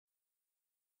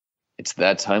It's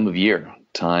that time of year,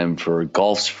 time for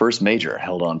golf's first major,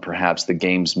 held on perhaps the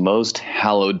game's most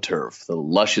hallowed turf, the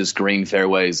luscious green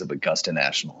fairways of Augusta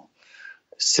National.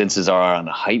 Senses are on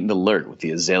heightened alert with the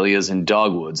azaleas and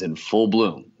dogwoods in full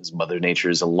bloom as Mother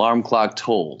Nature's alarm clock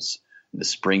tolls and the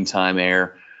springtime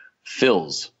air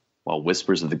fills while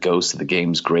whispers of the ghosts of the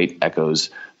game's great echoes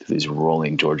through these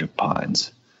rolling Georgia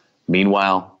pines.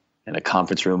 Meanwhile, in a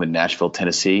conference room in Nashville,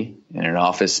 Tennessee, and an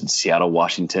office in Seattle,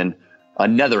 Washington,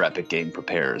 another epic game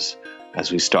prepares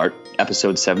as we start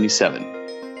episode 77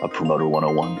 of Promoter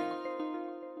 101.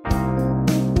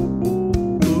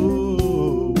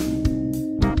 Ooh.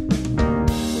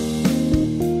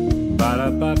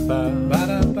 Ba-da-ba-ba,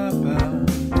 ba-da-ba-ba.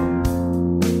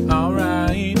 All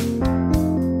right.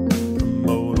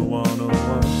 Promoter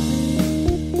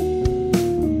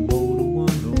 101. Promoter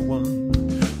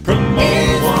 101.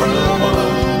 Promoter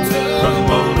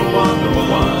 101. Promoter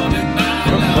 101.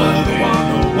 Promoter 101. Promoter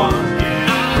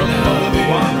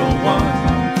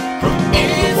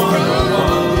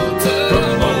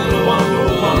 101. Promoter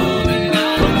 101.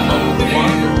 Promoter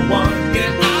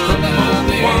 101.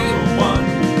 Promoter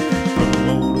 101.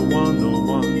 Promoter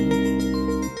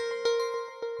 101.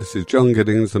 This is John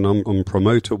Giddings, and I'm on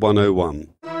Promoter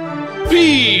 101.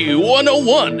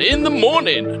 P101 in the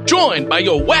morning, joined by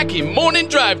your wacky morning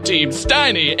drive team,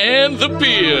 Steiny and the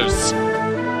Beers.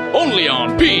 Only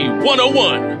on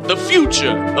P101, the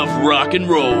future of rock and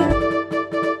roll.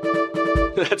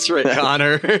 That's right,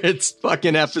 Connor. It's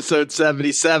fucking episode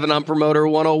 77 on Promoter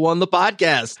 101, the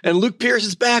podcast. And Luke Pierce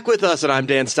is back with us, and I'm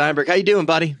Dan Steinberg. How you doing,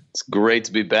 buddy? It's great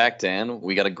to be back, Dan.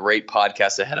 We got a great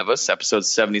podcast ahead of us. Episode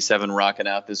 77 rocking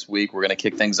out this week. We're going to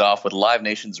kick things off with Live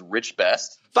Nation's Rich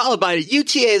Best. Followed by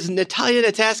UTA's Natalia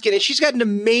Nastaskin, and she's got an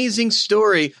amazing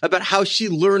story about how she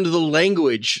learned the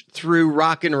language through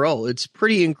rock and roll. It's a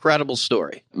pretty incredible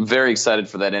story. Very excited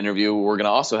for that interview. We're going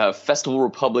to also have Festival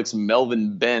Republic's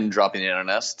Melvin Benn dropping in on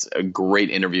us. A great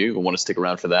interview. You'll want to stick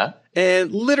around for that.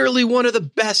 And literally one of the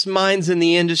best minds in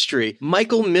the industry,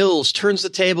 Michael Mills, turns the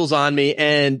tables on me.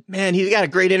 And man, he's got a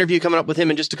great interview coming up with him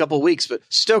in just a couple of weeks. But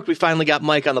stoked we finally got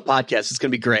Mike on the podcast. It's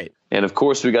going to be great. And of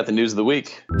course, we got the news of the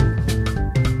week.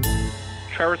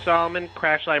 Trevor Solomon,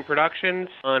 Crashline Productions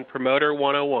on Promoter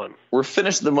 101. We're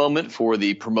finished at the moment for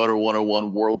the Promoter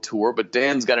 101 World Tour, but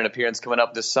Dan's got an appearance coming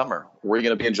up this summer. Where are you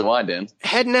going to be in July, Dan?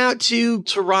 Heading out to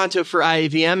Toronto for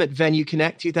IAVM at Venue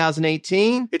Connect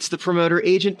 2018. It's the promoter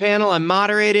agent panel. I'm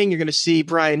moderating. You're going to see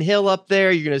Brian Hill up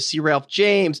there. You're going to see Ralph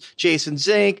James, Jason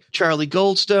Zink, Charlie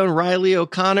Goldstone, Riley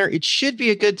O'Connor. It should be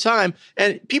a good time.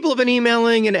 And people have been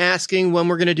emailing and asking when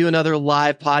we're going to do another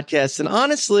live podcast. And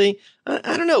honestly,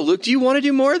 I don't know, Luke, do you want to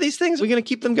do more of these things? Are we going to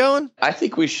keep them going? I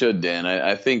think we should, Dan.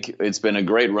 I think it's been a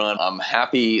great run. I'm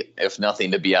happy, if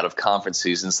nothing, to be out of conference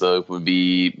season, so we'll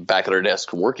be back at our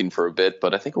desk working for a bit.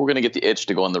 But I think we're going to get the itch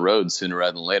to go on the road sooner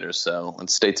rather than later, so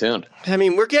let's stay tuned. I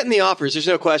mean, we're getting the offers, there's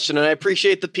no question, and I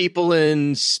appreciate the people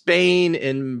in Spain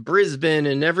and Brisbane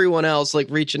and everyone else like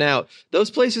reaching out.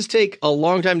 Those places take a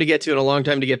long time to get to and a long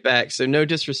time to get back, so no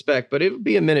disrespect, but it'll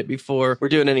be a minute before we're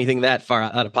doing anything that far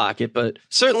out of pocket. But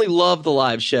certainly love the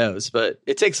live shows, but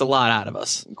it takes a lot out of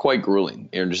us. Quite grueling.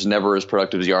 You're just never as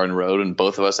productive as you are on the road, and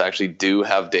both of us actually do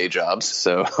have day jobs,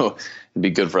 so it'd be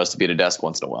good for us to be at a desk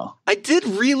once in a while. I did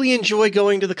really enjoy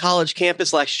going to the college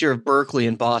campus last year of Berkeley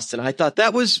in Boston. I thought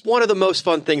that was one of the most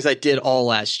fun things I did all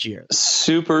last year.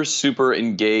 Super, super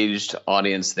engaged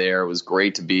audience there. It was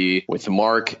great to be with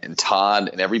Mark and Todd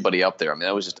and everybody up there. I mean,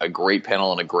 that was just a great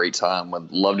panel and a great time.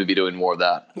 I'd love to be doing more of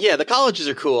that. Yeah, the colleges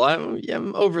are cool.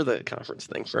 I'm over the conference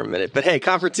thing for a minute. But hey,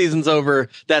 conference season's over.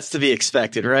 That's to be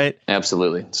expected, right?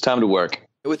 Absolutely. It's time to work.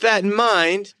 With that in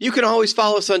mind, you can always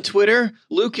follow us on Twitter.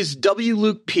 Luke is W.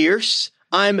 Luke Pierce.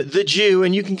 I'm the Jew,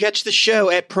 and you can catch the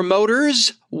show at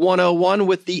Promoters 101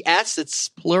 with the S. It's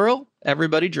plural.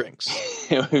 Everybody drinks.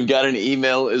 We've got an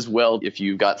email as well. If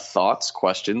you've got thoughts,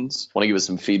 questions, want to give us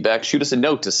some feedback, shoot us a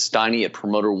note to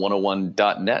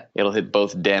steiny@promoter101.net. It'll hit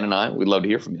both Dan and I. We'd love to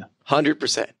hear from you.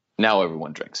 100%. Now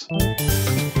everyone drinks.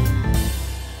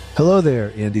 Hello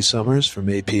there, Andy Summers from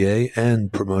APA and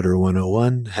Promoter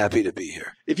 101. Happy to be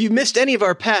here. If you missed any of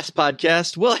our past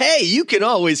podcasts, well, hey, you can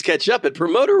always catch up at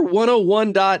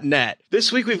promoter101.net. This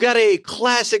week, we've got a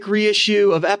classic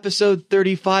reissue of episode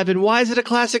 35. And why is it a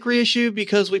classic reissue?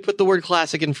 Because we put the word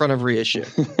classic in front of reissue.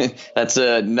 That's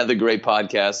another great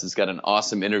podcast. It's got an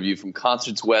awesome interview from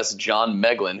Concerts West, John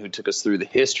Meglin, who took us through the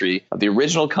history of the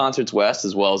original Concerts West,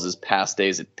 as well as his past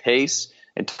days at Pace,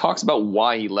 and talks about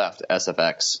why he left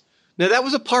SFX. Now, that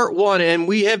was a part one, and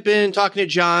we have been talking to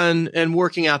John and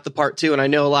working out the part two. And I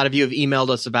know a lot of you have emailed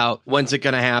us about when's it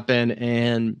going to happen,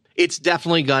 and it's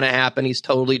definitely going to happen. He's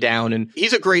totally down, and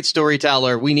he's a great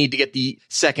storyteller. We need to get the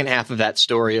second half of that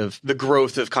story of the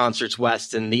growth of Concerts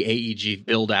West and the AEG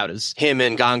build out as him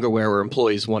and Gongaware were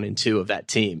employees 1 and 2 of that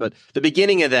team. But the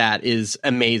beginning of that is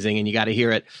amazing, and you got to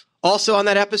hear it. Also on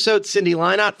that episode, Cindy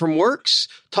Lynott from Works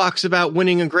talks about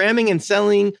winning a Grammy and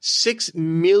selling 6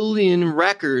 million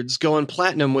records going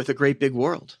platinum with A Great Big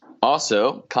World.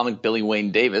 Also, comic Billy Wayne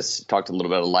Davis talked a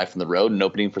little bit of life on the road and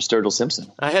opening for Sturgill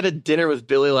Simpson. I had a dinner with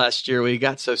Billy last year where he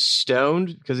got so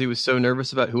stoned because he was so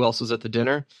nervous about who else was at the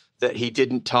dinner that he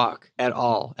didn't talk at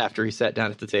all after he sat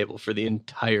down at the table for the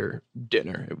entire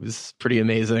dinner. It was pretty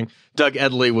amazing. Doug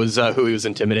Edley was who he was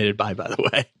intimidated by the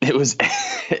way. It was...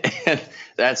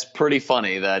 That's pretty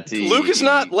funny that Luke is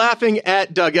not laughing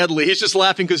at Doug Edley. He's just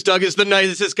laughing because Doug is the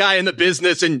nicest guy in the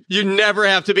business, and you never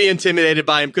have to be intimidated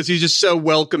by him because he's just so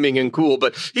welcoming and cool.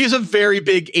 But he's a very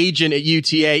big agent at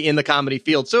UTA in the comedy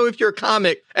field. So if you're a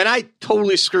comic, and I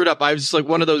totally screwed up. I was just like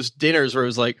one of those dinners where it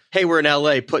was like, hey, we're in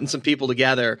LA putting some people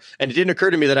together. And it didn't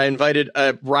occur to me that I invited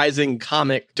a rising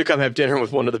comic to come have dinner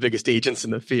with one of the biggest agents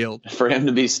in the field. For him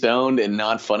to be stoned and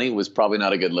not funny was probably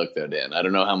not a good look there, Dan. I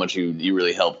don't know how much you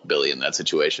really helped Billy in that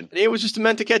situation. It was just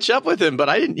meant to catch up with him, but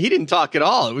he didn't talk at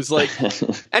all. It was like,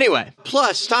 anyway.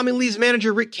 Plus, Tommy Lee's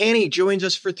manager, Rick Canny, joins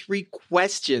us for 3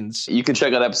 questions. You can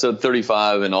check out episode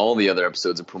 35 and all the other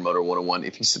episodes of Promoter 101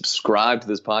 if you subscribe to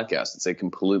this podcast. It's a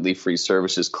completely free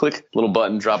service. Just click the little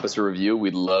button, drop us a review.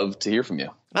 We'd love to hear from you.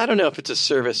 I don't know if it's a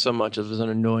service so much as an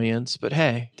annoyance, but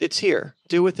hey, it's here.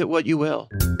 Do with it what you will.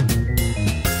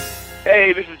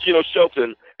 Hey, this is Gino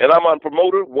Shelton, and I'm on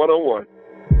Promoter 101.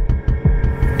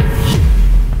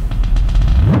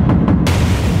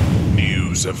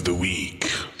 News of the week.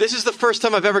 This is the first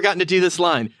time I've ever gotten to do this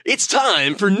line. It's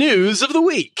time for News of the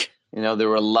Week. You know, there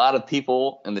were a lot of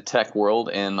people in the tech world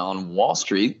and on Wall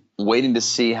Street waiting to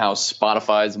see how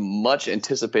Spotify's much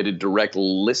anticipated direct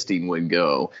listing would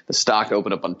go. The stock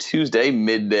opened up on Tuesday,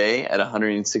 midday, at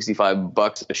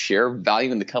 $165 a share,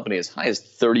 valuing the company as high as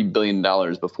 $30 billion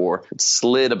before it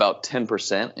slid about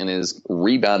 10% and is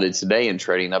rebounded today and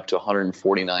trading up to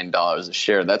 $149 a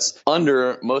share. That's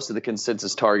under most of the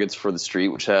consensus targets for the street,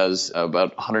 which has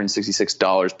about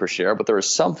 $166 per share, but there are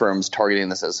some firms targeting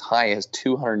this as high as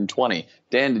 $220.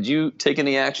 Dan, did you take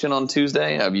any action on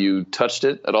Tuesday? Have you touched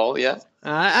it at all yet?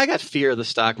 I got fear of the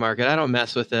stock market. I don't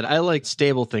mess with it. I like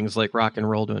stable things like rock and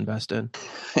roll to invest in.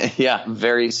 Yeah,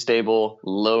 very stable,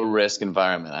 low-risk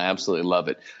environment. I absolutely love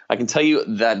it. I can tell you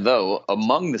that, though,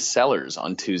 among the sellers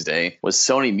on Tuesday was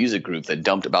Sony Music Group that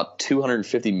dumped about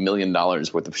 $250 million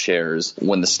worth of shares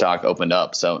when the stock opened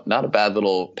up. So not a bad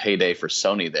little payday for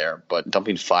Sony there, but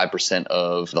dumping 5%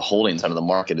 of the holdings out of the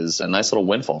market is a nice little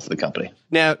windfall for the company.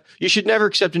 Now, you should never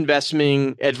accept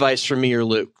investment advice from me or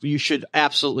Luke. You should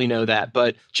absolutely know that.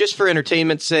 But just for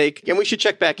entertainment's sake, and we should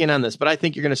check back in on this, but I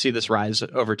think you're going to see this rise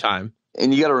over time.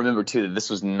 And you got to remember, too, that this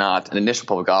was not an initial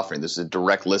public offering. This is a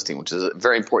direct listing, which is a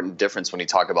very important difference when you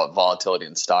talk about volatility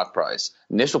in stock price.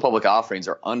 Initial public offerings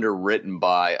are underwritten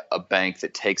by a bank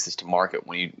that takes this to market.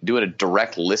 When you do a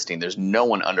direct listing, there's no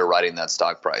one underwriting that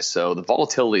stock price. So the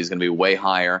volatility is going to be way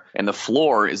higher, and the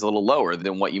floor is a little lower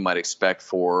than what you might expect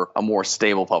for a more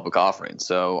stable public offering.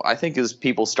 So I think as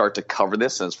people start to cover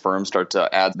this, as firms start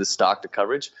to add this stock to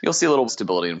coverage, you'll see a little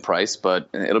stability in price, but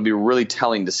it'll be really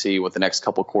telling to see what the next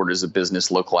couple quarters of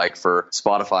business look like for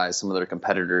Spotify, some of their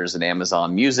competitors, and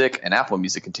Amazon Music and Apple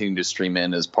Music continue to stream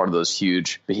in as part of those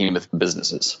huge behemoth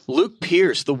businesses. Luke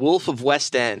Pierce, the Wolf of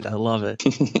West End. I love it.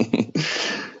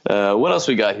 What else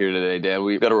we got here today, Dan?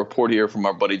 We've got a report here from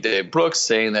our buddy Dave Brooks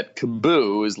saying that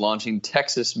Kaboo is launching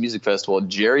Texas Music Festival at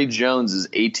Jerry Jones's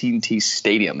AT&T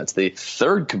Stadium. It's the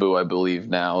third Kaboo, I believe,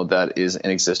 now that is in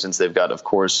existence. They've got, of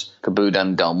course, Kaboo down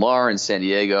in Del Mar in San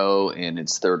Diego in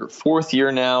its third or fourth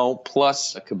year now,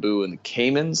 plus a Kaboo in the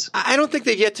Caymans. I don't think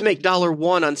they've yet to make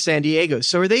 $1 on San Diego.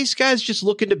 So are these guys just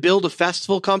looking to build a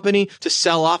festival company to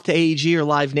sell off to AEG or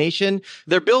Live Nation?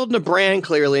 They're building a brand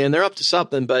clearly, and they're up to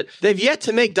something, but they've yet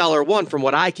to make $1 from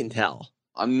what I can tell.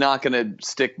 I'm not going to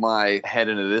stick my head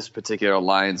into this particular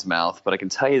lion's mouth, but I can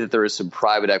tell you that there is some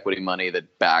private equity money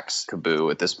that backs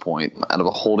Kaboo at this point out of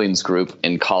a holdings group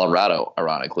in Colorado,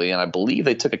 ironically. And I believe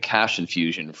they took a cash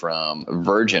infusion from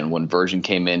Virgin when Virgin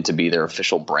came in to be their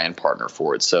official brand partner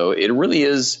for it. So it really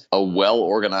is a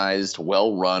well-organized,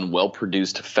 well-run,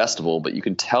 well-produced festival, but you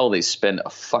can tell they spend a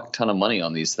fuck ton of money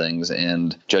on these things.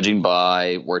 And judging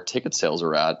by where ticket sales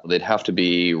are at, they'd have to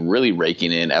be really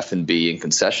raking in F&B and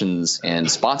concessions and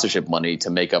and sponsorship money to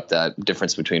make up that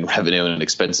difference between revenue and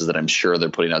expenses that I'm sure they're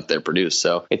putting out there produced.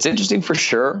 So it's interesting for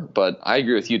sure, but I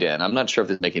agree with you, Dan. I'm not sure if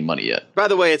they're making money yet. By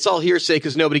the way, it's all hearsay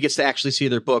because nobody gets to actually see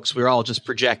their books. We're all just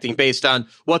projecting based on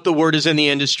what the word is in the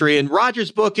industry. And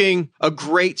Roger's booking a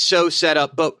great show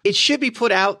setup, but it should be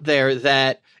put out there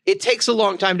that it takes a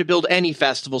long time to build any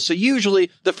festival. So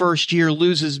usually the first year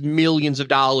loses millions of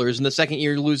dollars and the second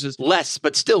year loses less,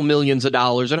 but still millions of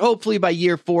dollars. And hopefully by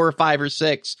year 4 or 5 or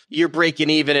 6, you're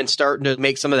breaking even and starting to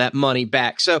make some of that money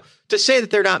back. So to say that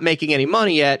they're not making any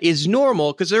money yet is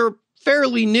normal because they're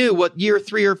fairly new, year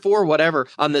 3 or 4, whatever,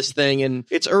 on this thing, and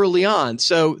it's early on.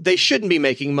 So they shouldn't be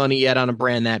making money yet on a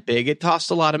brand that big. It costs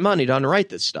a lot of money to underwrite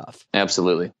this stuff.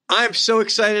 Absolutely. I'm so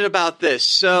excited about this.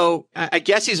 So I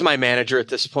guess he's my manager at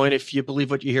this point, if you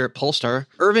believe what you hear at Polestar.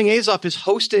 Irving Azoff is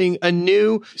hosting a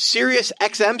new Sirius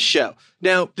XM show.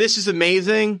 Now, this is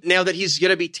amazing. Now that he's going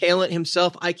to be talent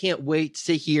himself, I can't wait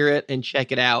to hear it and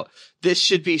check it out. This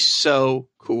should be so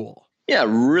cool. Yeah,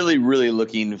 really, really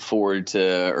looking forward to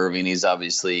Irving. He's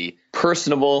obviously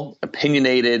personable,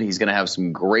 opinionated. He's going to have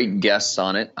some great guests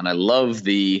on it. And I love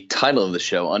the title of the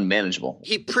show, Unmanageable.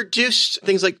 He produced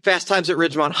things like Fast Times at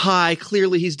Ridgemont High.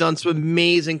 Clearly, he's done some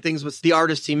amazing things with the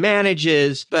artists he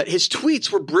manages. But his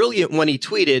tweets were brilliant when he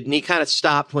tweeted, and he kind of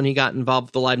stopped when he got involved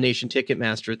with the Live Nation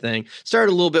Ticketmaster thing.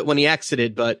 Started a little bit when he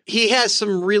exited, but he has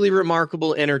some really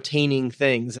remarkable, entertaining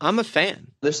things. I'm a fan.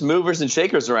 There's some movers and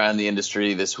shakers around the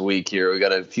industry this week here. We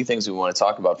got a few things we want to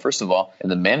talk about. First of all, in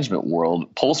the management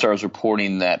world, Polestar is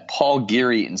reporting that Paul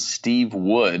Geary and Steve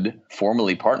Wood,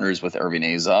 formerly partners with Irving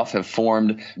Azoff, have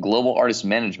formed Global Artist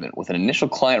Management with an initial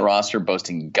client roster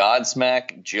boasting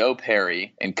Godsmack, Joe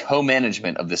Perry, and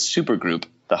co-management of the supergroup,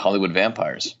 the Hollywood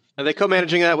Vampires. Are they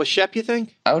co-managing that with Shep, you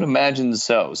think? I would imagine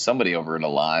so. Somebody over at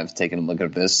Alive taking a look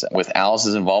at this. With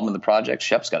Alice's involvement in the project,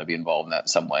 Shep's got to be involved in that in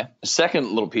some way. Second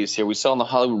little piece here, we saw in the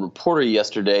Hollywood Reporter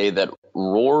yesterday that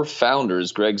Roar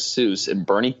founders Greg Seuss and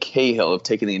Bernie Cahill have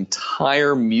taken the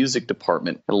entire music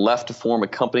department and left to form a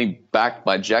company backed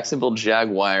by Jacksonville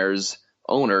Jaguars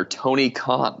owner Tony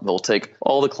Khan. They'll take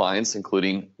all the clients,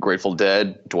 including Grateful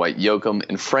Dead, Dwight Yoakam,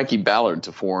 and Frankie Ballard,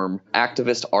 to form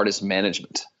Activist Artist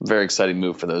Management. Very exciting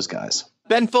move for those guys.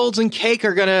 Ben Folds and Cake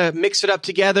are going to mix it up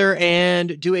together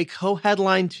and do a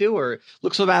co-headline tour.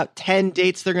 Looks like about 10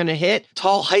 dates they're going to hit.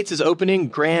 Tall Heights is opening.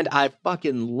 Grand, I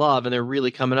fucking love, and they're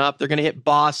really coming up. They're going to hit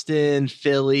Boston,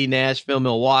 Philly, Nashville,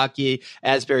 Milwaukee,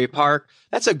 Asbury Park.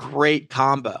 That's a great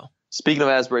combo. Speaking of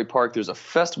Asbury Park, there's a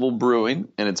festival brewing,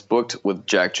 and it's booked with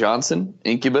Jack Johnson,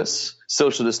 Incubus,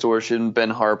 Social Distortion, Ben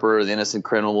Harper, The Innocent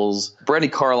Criminals,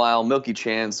 Brandi Carlile, Milky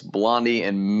Chance, Blondie,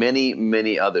 and many,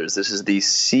 many others. This is the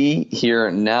See Here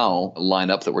Now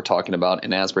lineup that we're talking about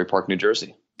in Asbury Park, New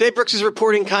Jersey. Dave Brooks is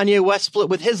reporting Kanye West split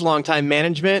with his longtime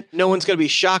management. No one's going to be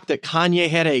shocked that Kanye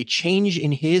had a change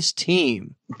in his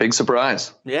team. Big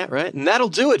surprise. Yeah, right. And that'll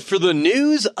do it for the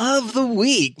news of the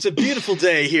week. It's a beautiful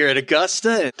day here at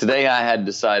Augusta. Today I had to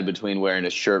decide between wearing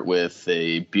a shirt with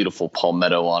a beautiful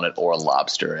palmetto on it or a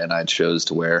lobster, and I chose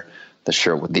to wear the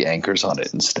shirt with the anchors on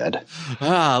it instead.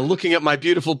 Looking at my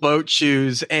beautiful boat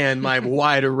shoes and my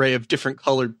wide array of different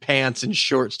colored pants and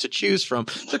shorts to choose from.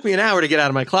 It took me an hour to get out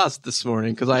of my closet this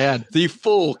morning because I had the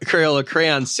full Crayola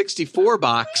Crayon 64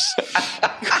 box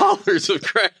colors of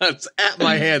crayons at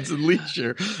my hands in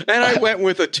leisure. And I went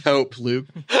with a taupe, Luke.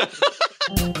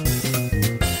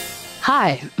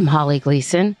 Hi, I'm Holly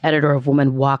Gleason, editor of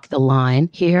Woman Walk the Line,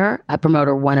 here at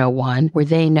Promoter 101, where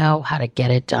they know how to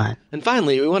get it done. And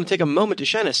finally, we want to take a moment to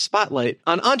shine a spotlight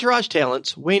on Entourage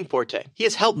Talent's Wayne Forte. He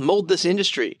has helped mold this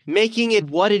industry, making it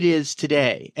what it is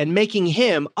today, and making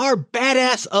him our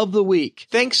badass of the week.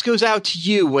 Thanks goes out to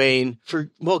you, Wayne, for,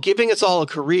 giving us all a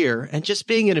career and just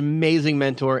being an amazing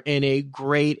mentor and a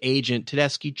great agent.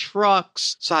 Tedeschi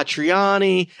Trucks,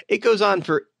 Satriani, it goes on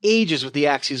for ages with the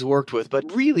acts he's worked with,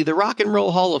 but really the Rock and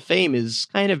Roll Hall of Fame has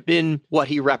kind of been what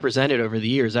he represented over the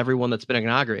years, everyone that's been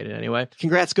inaugurated anyway.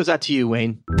 Congrats goes out to you,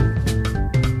 Wayne.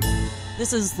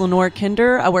 This is Lenore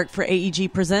Kinder. I work for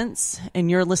AEG Presents, and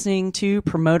you're listening to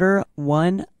Promoter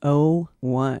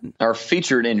 101. Our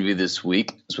featured interview this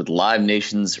week is with Live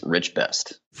Nation's Rich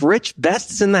Best. Rich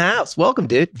Best is in the house. Welcome,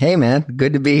 dude. Hey, man.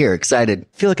 Good to be here. Excited.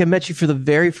 I feel like I met you for the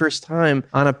very first time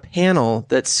on a panel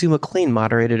that Sue McLean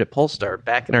moderated at Polestar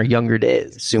back in our younger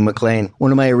days. Sue McLean,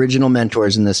 one of my original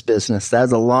mentors in this business. That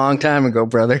was a long time ago,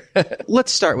 brother.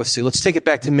 Let's start with Sue. Let's take it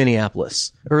back to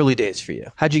Minneapolis. Early days for you.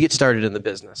 How'd you get started in the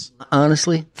business?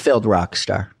 Honestly, failed rock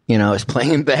star. I was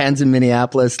playing in bands in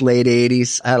Minneapolis, late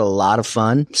 80s. I had a lot of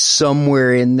fun.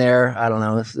 Somewhere in there, I don't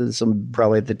know,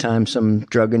 probably at the time, some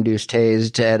drug-induced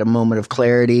haze, had a moment of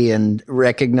clarity and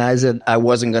recognized that I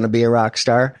wasn't going to be a rock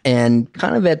star. And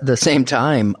kind of at the same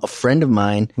time, a friend of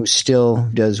mine who still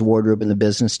does wardrobe in the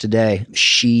business today,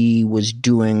 she was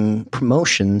doing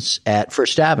promotions at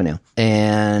First Avenue.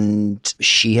 And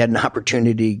she had an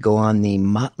opportunity to go on the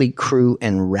Motley Crue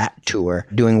and Rat tour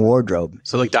doing wardrobe.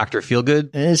 So like Dr. Feelgood?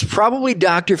 It's probably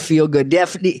Dr. Feelgood,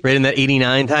 definitely. Right in that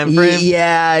 89 time frame?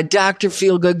 Yeah, Dr.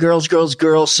 Feelgood,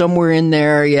 Girls, somewhere in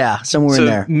there. Yeah, somewhere in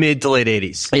there. Mid to late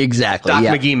 80s. Exactly. Doc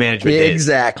McGee management days.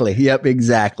 Exactly. Yep,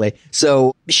 exactly.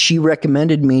 So she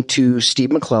recommended me to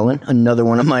Steve McClellan, another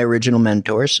one of my original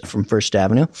mentors from First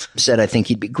Avenue. Said I think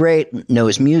he'd be great,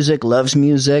 knows music, loves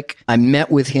music. I met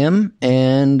with him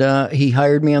and he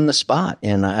hired me on the spot.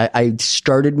 And I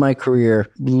started my career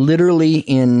literally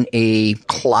in a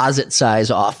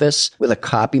closet-size office with a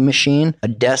copy machine, a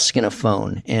desk, and a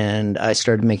phone. And I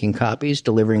started making copies,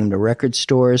 delivering them to record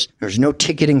stores. There's no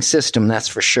ticketing system, that's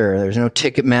for sure. There's no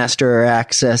Ticketmaster or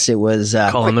Access. It was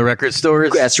calling the record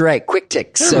stores. That's right, Quick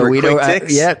Tix. So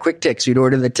Quick Tix. We'd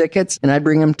order the tickets, and I'd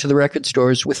bring them to the record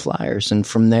stores with flyers. And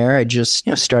from there, I just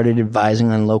started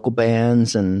advising on local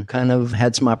bands and kind of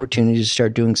had some opportunities to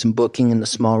start doing some booking in the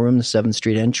small room, the 7th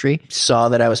Street entry. Saw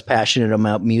that I was passionate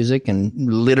about music and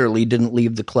literally didn't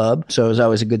leave the club. So it was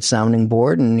always a good sounding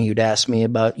board. And he'd ask me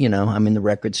about, I'm in the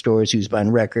record stores, who's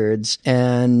buying records,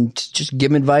 and just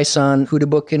give him advice on who to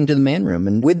book into the man room.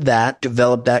 And with that,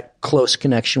 developed that close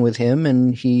connection with him.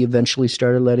 And he eventually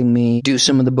started letting me do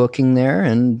some of the booking there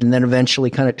and then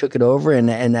eventually kind of took it over. And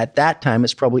at that time,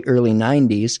 it's probably early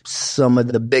 90s, some of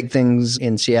the big things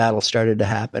in Seattle started to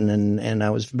happen. And I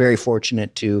was very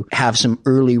fortunate to have some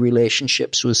early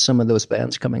relationships with some of those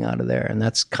bands coming out of there. And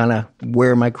that's kind of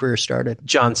where my career started.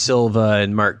 John Silva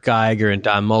and Mark Geiger and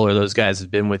Don Mueller, those guys have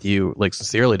been with you like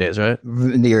since the early days, right?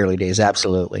 In the early days,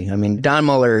 absolutely. I mean, Don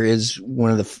Mueller is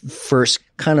one of the first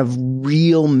kind of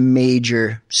real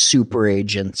major super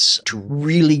agents to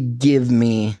really give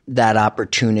me that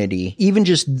opportunity, even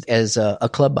just as a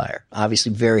club buyer.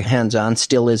 Obviously very hands-on,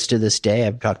 still is to this day.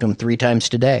 I've talked to him 3 times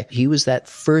today. He was that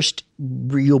first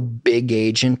real big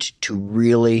agent to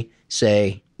really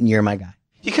say, you're my guy.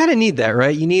 You kind of need that,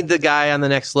 right? You need the guy on the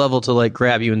next level to like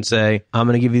grab you and say, I'm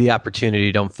going to give you the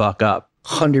opportunity. Don't fuck up.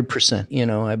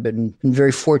 100%. I've been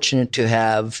very fortunate to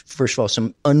have, first of all,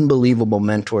 some unbelievable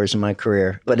mentors in my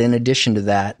career. But in addition to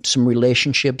that, some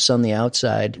relationships on the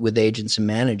outside with agents and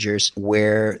managers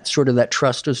where sort of that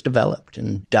trust was developed.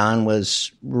 And Don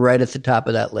was right at the top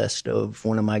of that list of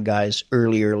one of my guys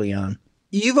early on.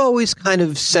 You've always kind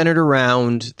of centered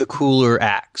around the cooler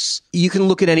acts. You can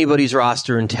look at anybody's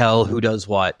roster and tell who does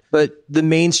what, but the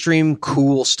mainstream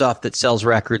cool stuff that sells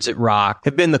records at rock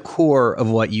have been the core of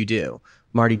what you do.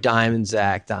 Marty Diamond's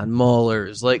act, Don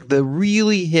Muller's, like the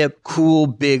really hip, cool,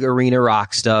 big arena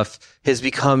rock stuff has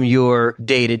become your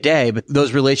day-to-day. But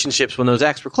those relationships, when those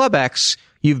acts were club acts,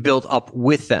 you've built up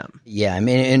with them. Yeah, I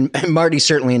mean, and Marty's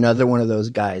certainly another one of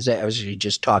those guys. I was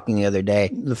just talking the other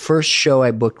day. The first show I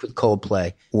booked with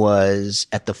Coldplay was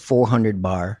at the 400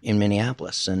 Bar in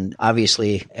Minneapolis. And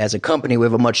obviously, as a company, we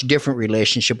have a much different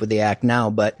relationship with the act now.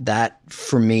 But that,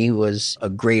 for me, was a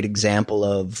great example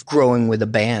of growing with a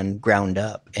band ground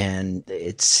up. And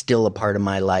it's still a part of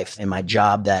my life and my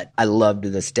job that I love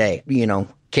to this day.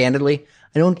 Candidly,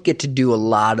 I don't get to do a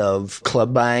lot of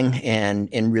club buying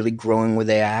and really growing with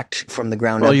the act from the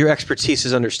ground up. Well, your expertise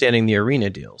is understanding the arena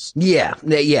deals. Yeah.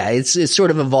 It's sort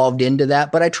of evolved into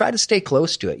that, but I try to stay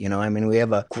close to it. We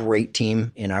have a great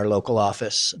team in our local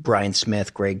office. Brian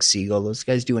Smith, Greg Siegel, those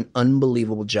guys do an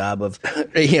unbelievable job of,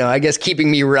 I guess keeping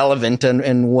me relevant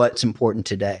and what's important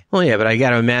today. Well, yeah, but I got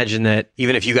to imagine that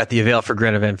even if you got the avail for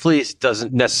Greta Van Fleet, it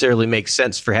doesn't necessarily make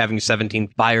sense for having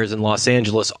 17 buyers in Los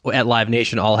Angeles at Live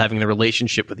Nation all having the relationship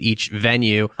with each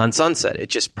venue on Sunset. It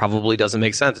just probably doesn't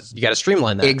make sense. You got to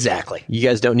streamline that. Exactly. You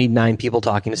guys don't need 9 people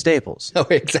talking to Staples. Oh,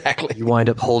 exactly. You wind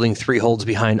up holding 3 holds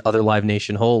behind other Live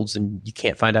Nation holds, and you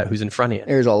can't find out who's in front of you.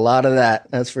 There's a lot of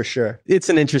that. That's for sure. It's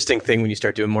an interesting thing when you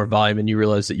start doing more volume and you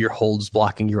realize that your hold's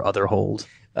blocking your other hold.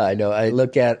 I know. I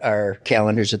look at our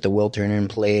calendars at the Wiltern and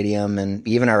Palladium and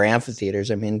even our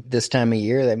amphitheaters. I mean, this time of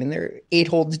year, they're 8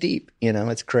 holds deep.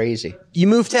 It's crazy. You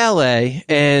moved to LA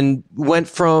and went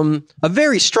from a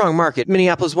very strong market.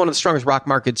 Minneapolis is one of the strongest rock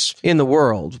markets in the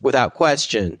world, without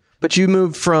question, But you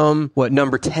moved from,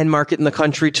 number 10 market in the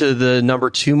country to the number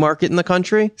 2 market in the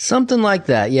country? Something like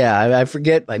that, yeah. I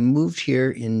forget. I moved here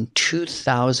in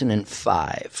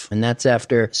 2005, and that's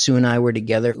after Sue and I were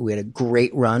together. We had a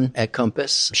great run at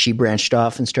Compass. She branched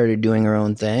off and started doing her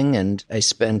own thing, and I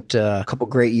spent a couple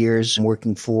great years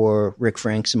working for Rick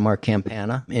Franks and Mark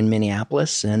Campana in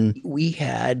Minneapolis, and we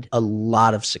had a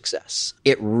lot of success.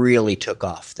 It really took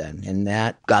off then, and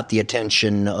that got the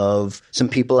attention of some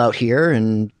people out here.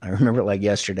 And I remember it like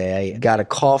yesterday. I got a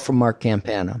call from Mark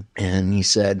Campana, and he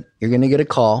said, "You're going to get a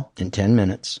call in 10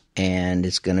 minutes, and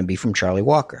it's going to be from Charlie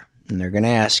Walker. And they're going to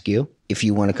ask you if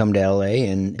you want to come to LA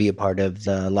and be a part of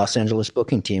the Los Angeles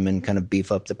booking team and kind of beef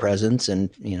up the presence and,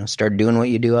 start doing what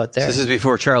you do out there." This is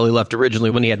before Charlie left originally,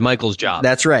 when he had Michael's job.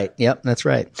 That's right. Yep, that's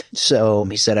right. So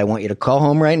he said, "I want you to call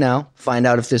home right now, find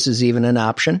out if this is even an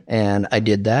option." And I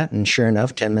did that. And sure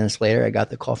enough, 10 minutes later, I got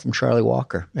the call from Charlie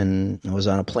Walker. And I was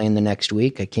on a plane the next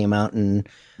week. I came out and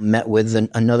met with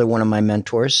another one of my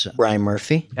mentors, Brian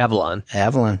Murphy. Avalon,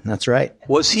 that's right.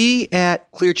 Was he at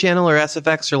Clear Channel or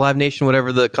SFX or Live Nation,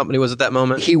 whatever the company was at that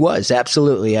moment? He was,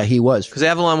 absolutely. Yeah, he was. Because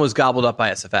Avalon was gobbled up by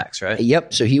SFX, right?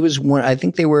 Yep. So he was one. I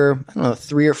think they were,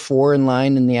 3 or 4 in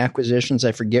line in the acquisitions.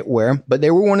 I forget where, but they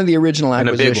were one of the original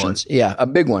acquisitions. And a big one. Yeah, a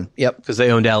big one. Yep. Because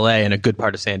they owned LA and a good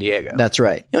part of San Diego. That's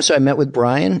right. So I met with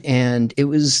Brian, and it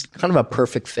was kind of a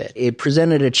perfect fit. It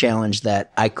presented a challenge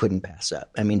that I couldn't pass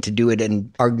up. I mean, to do it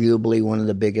in arguably one of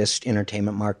the biggest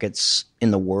entertainment markets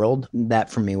in the world,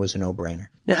 that for me was a no-brainer.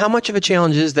 Now, how much of a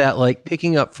challenge is that, like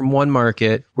picking up from one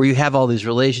market where you have all these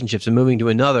relationships and moving to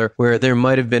another where there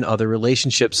might have been other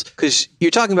relationships? Because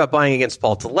you're talking about buying against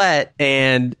Paul Tillett,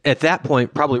 and at that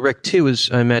point, probably Rick too was,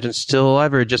 I imagine, still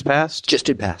alive or just passed? Just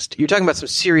had passed. You're talking about some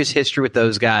serious history with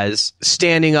those guys,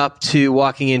 standing up to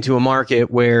walking into a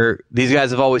market where these guys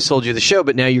have always sold you the show,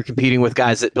 but now you're competing with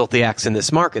guys that built the acts in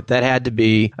this market. That had to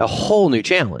be a whole new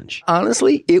challenge.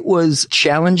 Honestly, it was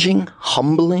challenging,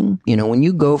 humbling. When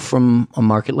you go from a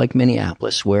market like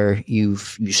Minneapolis, where you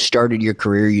started your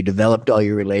career, you developed all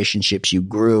your relationships, you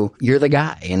grew, you're the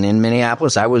guy. And in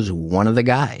Minneapolis, I was one of the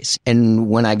guys. And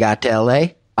when I got to LA,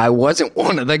 I wasn't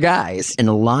one of the guys. And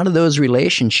a lot of those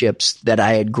relationships that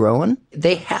I had grown,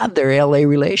 they had their LA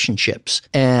relationships.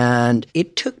 And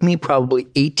it took me probably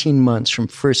 18 months from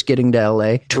first getting to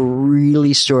LA to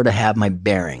really sort of have my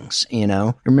bearings,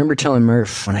 I remember telling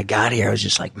Murph when I got here, I was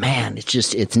just like, man,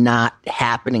 it's not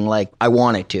happening like I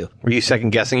want it to. Were you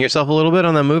second guessing yourself a little bit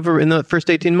on that move in the first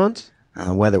 18 months?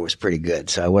 The weather was pretty good,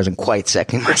 so I wasn't quite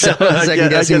second guessing myself.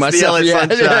 The LA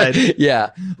sunshine. Yeah,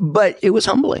 but it was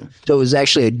humbling. So it was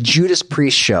actually a Judas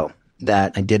Priest show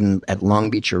that I did at Long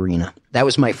Beach Arena. That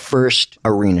was my first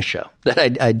arena show that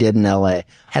I did in LA.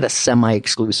 Had a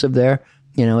semi-exclusive there.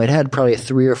 It had probably a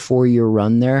 3 or 4 year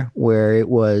run there where it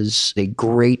was a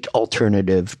great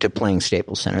alternative to playing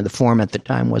Staples Center. The Forum at the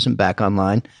time wasn't back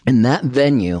online. And that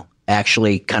venue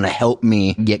actually kind of helped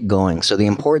me get going. So the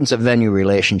importance of venue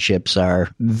relationships are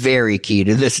very key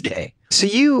to this day. So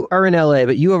you are in LA,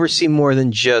 but you oversee more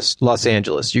than just Los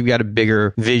Angeles. You've got a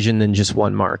bigger vision than just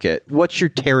one market. What's your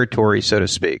territory, so to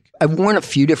speak? I've worn a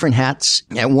few different hats.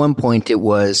 At one point, it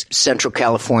was Central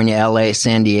California, LA,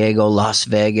 San Diego, Las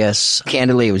Vegas.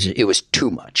 Candidly, it was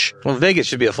too much. Well, Vegas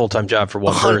should be a full-time job for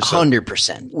one person.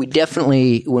 100%. We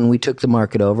definitely, when we took the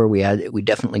market over, we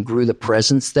definitely grew the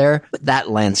presence there. But that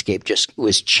landscape just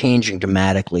was changing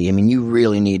dramatically. I mean, you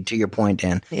really need, to your point,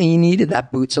 Dan, and you needed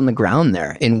that boots on the ground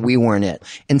there, and we weren't it.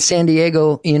 And San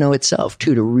Diego, itself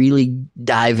too, to really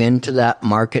dive into that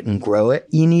market and grow it,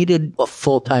 you needed a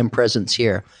full-time presence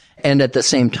here. And at the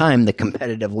same time, the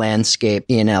competitive landscape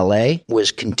in LA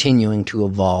was continuing to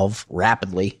evolve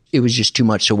rapidly. It was just too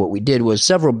much. So what we did was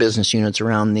several business units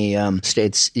around the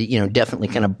states, definitely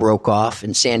kind of broke off.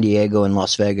 And San Diego and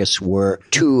Las Vegas were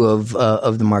 2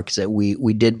 of the markets that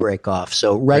we did break off.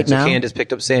 So right now, Candace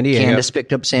picked up San Diego. Candace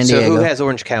picked up San Diego. So who has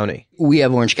Orange County? We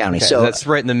have Orange County. Okay, so that's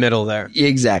right in the middle there.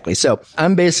 Exactly. So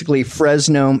I'm basically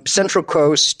Fresno, Central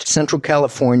Coast, Central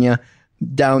California,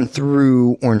 down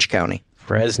through Orange County.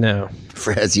 Fresno.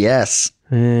 Yes.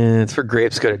 It's where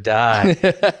grapes go to die.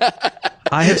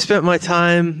 I have spent my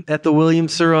time at the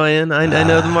Williams Saroyan. I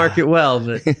know the market well,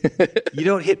 but you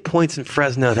don't hit points in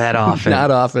Fresno that often.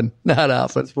 Not often.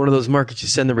 It's one of those markets you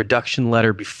send the reduction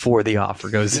letter before the offer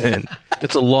goes in.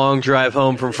 It's a long drive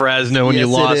home from Fresno when you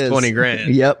lost 20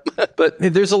 grand. Yep. But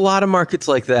there's a lot of markets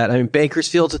like that. I mean,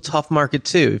 Bakersfield's a tough market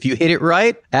too. If you hit it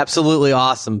right, absolutely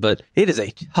awesome. But it is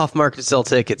a tough market to sell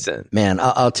tickets in. Man,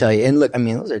 I'll tell you. And look, I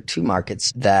mean, those are 2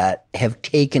 markets that have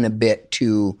taken a bit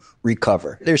to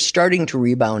recover. They're starting to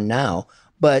rebound now,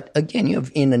 But again, you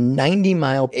have in a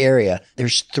 90-mile area,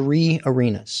 there's 3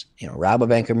 arenas.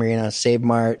 Rabobank Arena, Save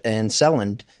Mart, and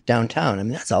Selland downtown. I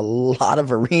mean, that's a lot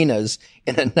of arenas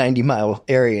in a 90-mile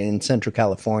area in Central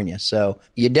California. So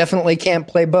you definitely can't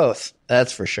play both.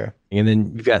 That's for sure. And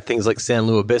then you've got things like San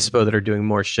Luis Obispo that are doing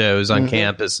more shows on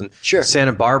campus. And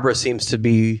Santa Barbara seems to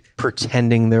be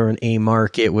pretending they're an A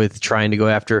market with trying to go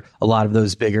after a lot of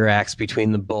those bigger acts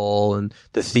between the bowl and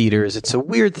the theaters. It's a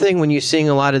weird thing when you're seeing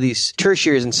a lot of these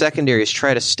tertiaries and secondaries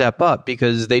try to step up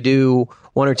because they do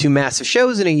 1 or 2 massive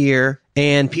shows in a year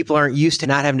and people aren't used to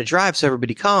not having to drive, so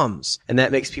everybody comes. And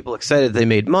that makes people excited they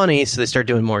made money, so they start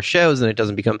doing more shows and it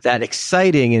doesn't become that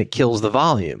exciting and it kills the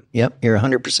volume. Yep, you're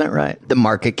 100% right. The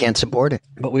market can't support it.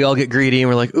 But we all get greedy and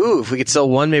we're like, ooh, if we could sell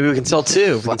 1, maybe we can sell 2.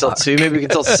 If we can sell 2, maybe we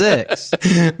can sell 6.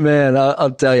 Man,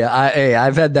 I'll tell you,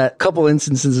 I've had that couple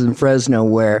instances in Fresno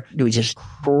where we just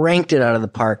cranked it out of the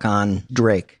park on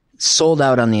Drake. Sold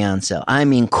out on the on sale. I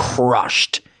mean,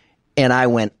 crushed. And I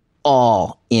went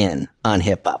all in on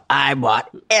hip hop. I bought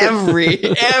everything.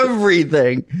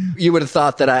 You would have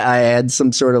thought that I had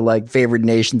some sort of like favored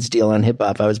nations deal on hip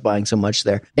hop. I was buying so much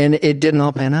there and it didn't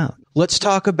all pan out. Let's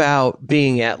talk about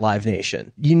being at Live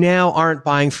Nation. You now aren't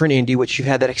buying for an indie, which you've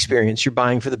had that experience. You're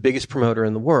buying for the biggest promoter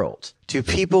in the world. Do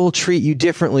people treat you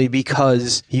differently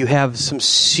because you have some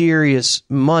serious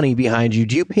money behind you?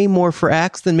 Do you pay more for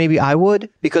acts than maybe I would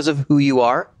because of who you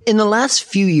are? In the last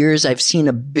few years, I've seen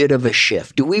a bit of a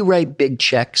shift. Do we write big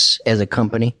checks as a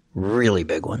company? Really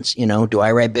big ones. Do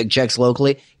I write big checks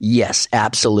locally? Yes,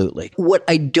 absolutely. What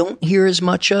I don't hear as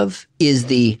much of is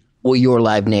well, you're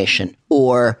Live Nation,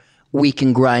 or we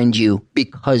can grind you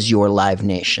because you're Live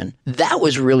Nation. That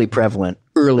was really prevalent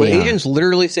early on. Agents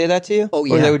literally say that to you? Oh,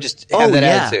 yeah. Or they would just have that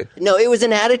attitude? No, it was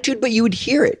an attitude, but you would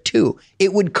hear it too.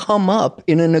 It would come up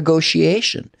in a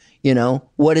negotiation.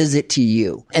 What is it to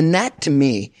you? And that to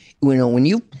me, when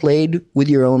you played with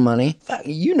your own money,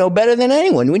 you know better than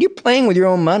anyone. When you're playing with your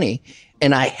own money,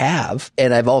 and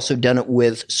I've also done it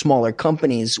with smaller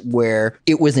companies where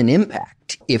it was an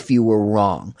impact if you were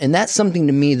wrong. And that's something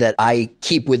to me that I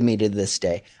keep with me to this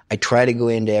day. I try to go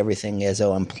into everything as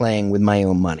though I'm playing with my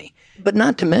own money. But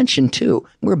not to mention, too,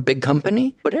 we're a big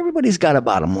company, but everybody's got a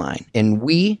bottom line. And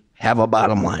we have a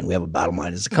bottom line. We have a bottom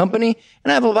line as a company,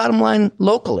 and I have a bottom line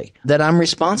locally that I'm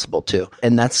responsible to.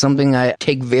 And that's something I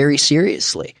take very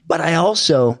seriously. But I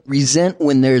also resent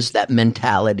when there's that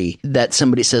mentality that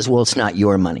somebody says, well, it's not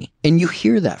your money. And you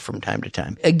hear that from time to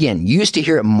time. Again, you used to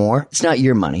hear it more. It's not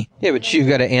your money. Yeah, but you've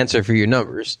got to answer for your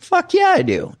numbers. Fuck yeah, I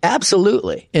do.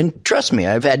 Absolutely. And trust me,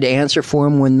 I've had to answer for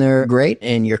them when they're great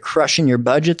and you're crushing your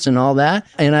budgets and all that.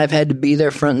 And I've had to be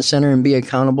there front and center and be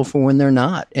accountable for when they're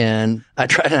not. And I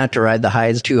try not to ride the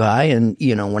highs too high. And,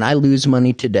 when I lose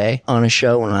money today on a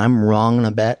show, when I'm wrong on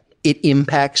a bet, it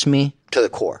impacts me to the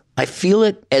core. I feel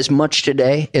it as much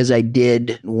today as I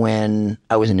did when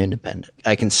I was an independent.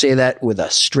 I can say that with a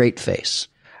straight face.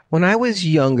 When I was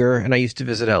younger and I used to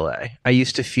visit LA, I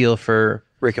used to feel for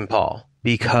Rick and Paul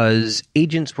because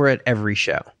agents were at every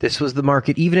show. This was the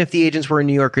market. Even if the agents were in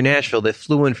New York or Nashville, they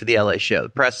flew in for the LA show. The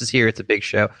press is here. It's a big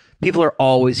show. People are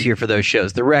always here for those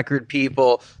shows. The record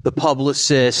people, the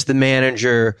publicist, the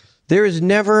manager. There is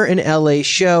never an LA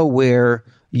show where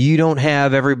you don't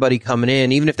have everybody coming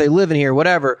in. Even if they live in here,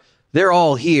 whatever, they're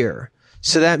all here.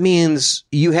 So that means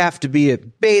you have to be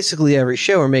at basically every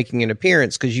show or making an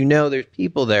appearance because there's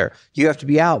people there. You have to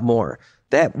be out more.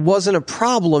 That wasn't a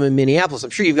problem in Minneapolis. I'm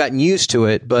sure you've gotten used to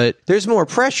it, but there's more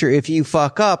pressure if you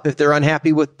fuck up, if they're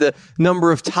unhappy with the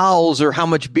number of towels or how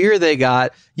much beer they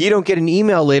got. You don't get an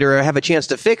email later or have a chance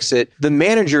to fix it. The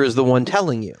manager is the one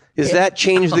telling you. Does that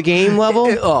change the game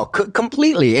level?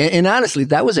 Completely. And honestly,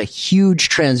 that was a huge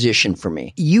transition for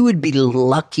me. You would be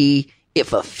lucky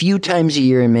if a few times a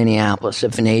year in Minneapolis,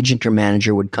 if an agent or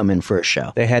manager would come in for a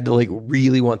show. They had to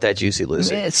really want that Juicy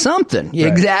Lucy. It's something.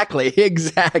 Right.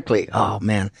 Exactly. Oh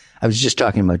man. I was just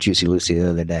talking about Juicy Lucy the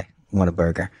other day. What a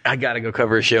burger. I got to go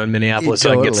cover a show in Minneapolis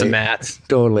so I can get some mats.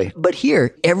 Totally. But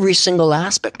here, every single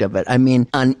aspect of it. I mean,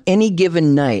 on any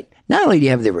given night, not only do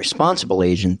you have the responsible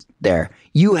agent there,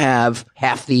 you have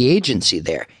half the agency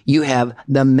there. You have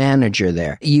the manager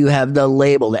there. You have the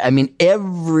label there. I mean,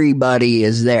 everybody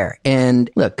is there. And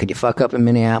look, could you fuck up in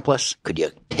Minneapolis? Could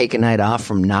you take a night off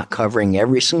from not covering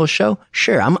every single show?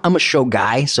 Sure. I'm a show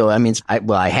guy. So, I mean,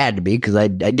 I had to be because I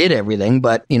did everything.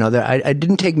 But, I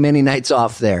didn't take many nights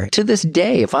off there. To this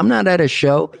day, if I'm not at a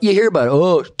show, you hear about,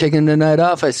 oh, taking the night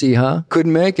off, I see, huh?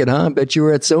 Couldn't make it, huh? Bet you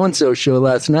were at so-and-so show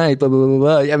last night, blah, blah, blah,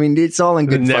 blah. I mean, it's all in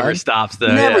good fun. It never stops,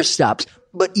 though. Never stops.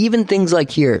 But even things like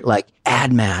here, like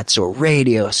ad mats or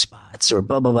radio spots or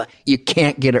blah, blah, blah, you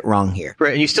can't get it wrong here.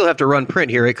 Right, and you still have to run print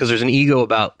here, right? Because there's an ego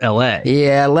about L.A.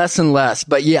 Yeah, less and less.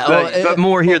 But yeah. But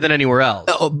more here than anywhere else.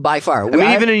 Oh, by far. I mean,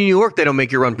 even in New York, they don't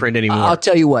make you run print anymore. I'll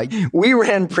tell you what. We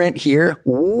ran print here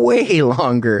way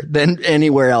longer than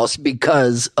anywhere else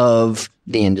because of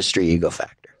the industry ego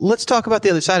factor. Let's talk about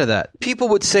the other side of that. People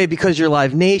would say because you're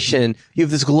Live Nation, you have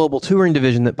this global touring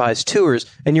division that buys tours,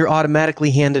 and you're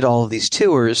automatically handed all of these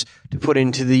tours to put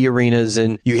into the arenas,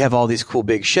 and you have all these cool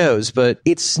big shows. But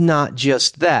it's not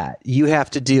just that. You have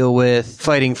to deal with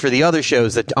fighting for the other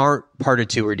shows that aren't part of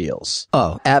tour deals.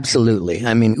 Oh, absolutely.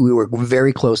 I mean, we work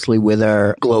very closely with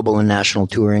our global and national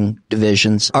touring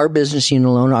divisions. Our business unit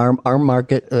alone, our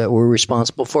market that we're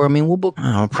responsible for, I mean, we'll book,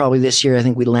 probably this year, I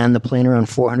think we land the plane around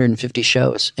 450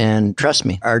 shows. And trust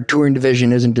me, our touring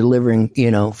division isn't delivering,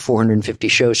 450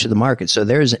 shows to the market. So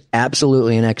there's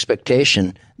absolutely an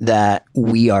expectation that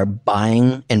we are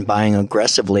buying and buying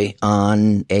aggressively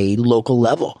on a local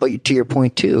level. But to your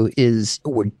point too, is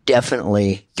we're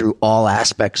definitely through all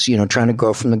aspects, trying to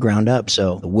grow from the ground up.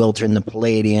 So the Wiltern, the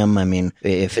Palladium, I mean,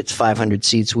 if it's 500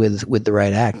 seats with the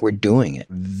right act, we're doing it.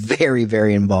 Very,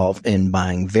 very involved in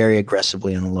buying very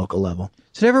aggressively on a local level.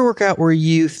 Does it ever work out where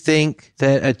you think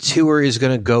that a tour is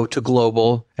going to go to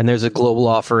global and there's a global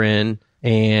offer in,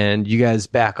 and you guys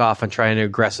back off and trying to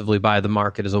aggressively buy the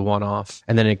market as a one-off,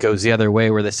 and then it goes the other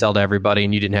way where they sell to everybody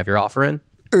and you didn't have your offer in?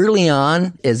 Early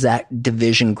on, as that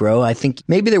division grow, I think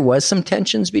maybe there was some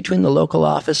tensions between the local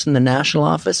office and the national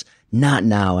office. Not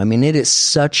now. I mean, it is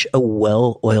such a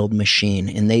well-oiled machine,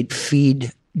 and they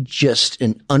feed just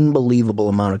an unbelievable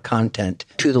amount of content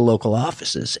to the local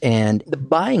offices. And the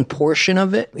buying portion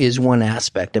of it is one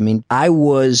aspect. I mean, I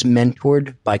was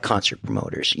mentored by concert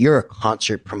promoters. You're a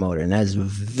concert promoter, and that is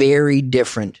very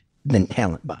different than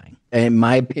talent buying. In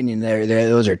my opinion,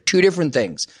 those are two different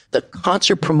things. The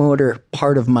concert promoter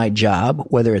part of my job,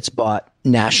 whether it's bought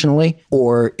nationally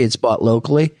or it's bought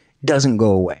locally, doesn't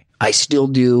go away. I still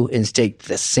do and take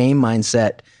the same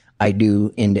mindset I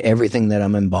do into everything that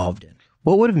I'm involved in.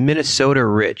 What would have Minnesota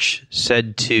Rich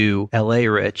said to LA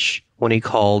Rich when he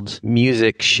called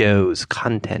music shows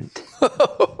content?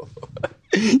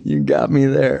 You got me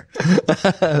there.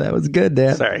 That was good,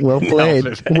 Dan. Sorry. Well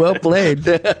played. Well played.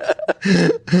 Would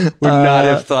not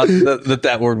have thought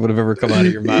that word would have ever come out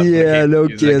of your mouth. Yeah, no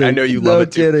kidding. I know you love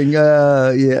it too. No kidding.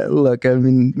 Yeah, look, I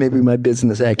mean, maybe my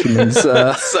business acumen's...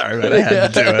 Sorry, man, I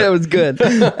had to do it. That was good.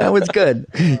 That was good.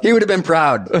 He would have been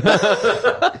proud.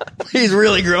 He's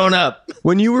really grown up.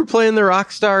 When you were playing the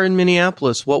rock star in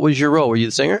Minneapolis, what was your role? Were you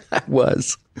the singer? I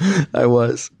was.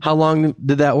 How long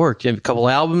did that work? You have a couple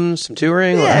albums, some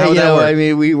touring? Yeah, I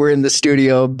mean, we were in the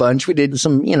studio a bunch. We did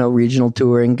some, regional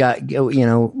touring.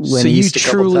 So you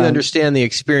truly understand the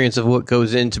experience of what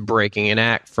goes into breaking an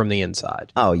act from the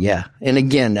inside. Oh, yeah. And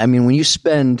again, I mean, when you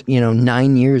spend,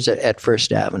 9 years at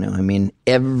First Avenue, I mean,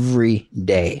 every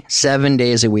day, 7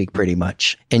 days a week, pretty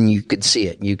much. And you could see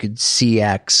it. You could see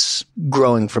acts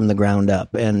growing from the ground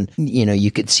up. And,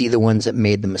 you could see the ones that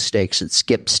made the mistakes, that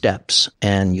skipped steps.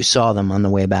 And you saw them on the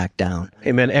way back down.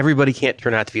 Hey, man, everybody can't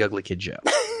turn out to be Ugly Kid Joe.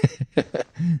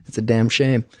 It's a damn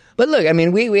shame. But look, I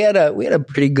mean, we had a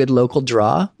pretty good local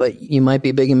draw, but you might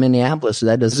be big in Minneapolis, so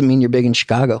that doesn't mean you're big in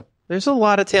Chicago. There's a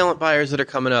lot of talent buyers that are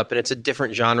coming up, and it's a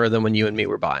different genre than when you and me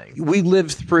were buying. We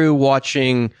lived through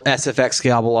watching SFX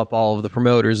gobble up all of the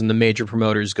promoters and the major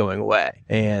promoters going away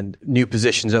and new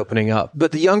positions opening up.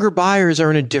 But the younger buyers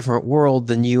are in a different world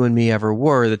than you and me ever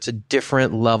were. That's a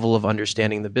different level of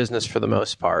understanding the business for the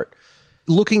most part.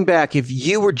 Looking back, if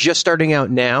you were just starting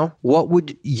out now, what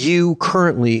would you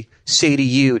currently say to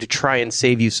you to try and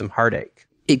save you some heartache?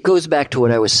 It goes back to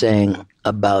what I was saying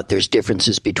about there's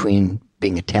differences between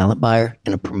being a talent buyer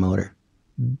and a promoter.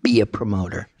 Be a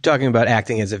promoter. Talking about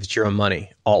acting as if it's your own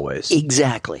money, always.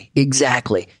 Exactly.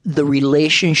 The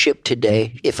relationship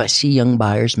today, if I see young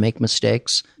buyers make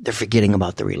mistakes, they're forgetting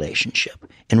about the relationship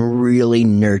and really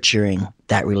nurturing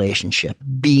that relationship,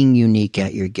 being unique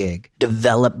at your gig.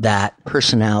 Develop that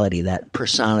personality, that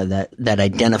persona that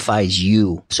identifies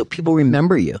you so people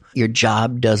remember you. Your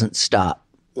job doesn't stop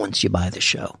once you buy the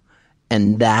show.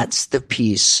 And that's the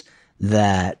piece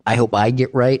that I hope I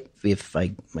get right. If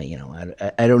I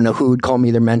don't know who would call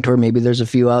me their mentor. Maybe there's a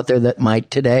few out there that might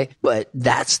today, but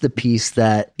that's the piece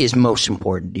that is most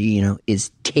important,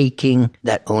 is taking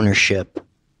that ownership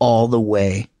all the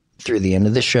way through the end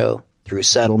of the show, through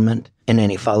settlement, and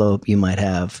any follow-up you might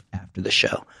have after the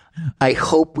show. I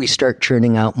hope we start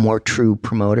churning out more true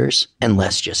promoters and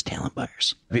less just talent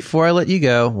buyers. Before I let you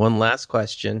go, one last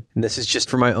question, and this is just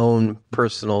for my own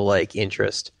personal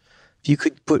interest. If you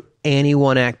could put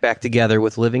anyone act back together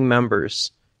with living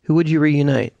members, who would you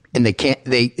reunite? And they can't.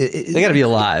 They got to be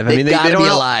alive. They got to be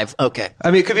alive. Okay.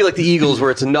 I mean, it could be like the Eagles, where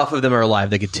it's enough of them are alive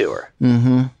they could tour.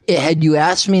 Mm-hmm. Had you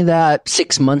asked me that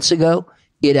 6 months ago,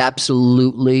 it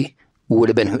absolutely would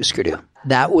have been Husker Du.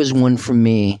 That was one for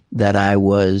me that I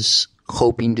was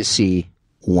hoping to see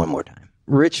one more time.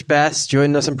 Rich Best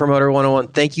joining us in Promoter 101.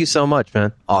 Thank you so much,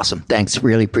 man. Awesome. Thanks.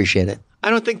 Really appreciate it. I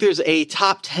don't think there's a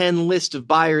top 10 list of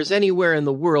buyers anywhere in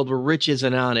the world where Rich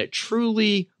isn't on it.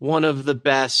 Truly one of the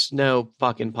best, no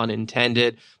fucking pun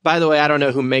intended. By the way, I don't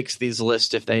know who makes these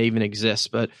lists, if they even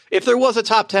exist, but if there was a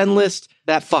top 10 list,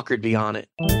 that fucker'd be on it.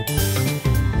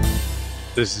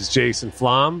 This is Jason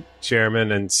Flom,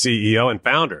 chairman and CEO and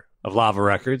founder of Lava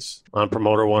Records on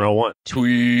Promoter 101.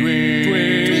 Tweets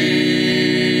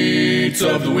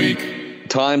of the week.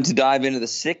 Time to dive into the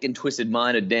sick and twisted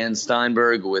mind of Dan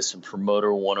Steinberg with some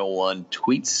Promoter 101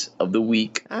 tweets of the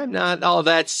week. I'm not all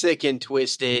that sick and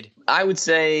twisted. I would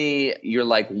say you're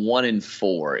like 1 in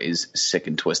 4 is sick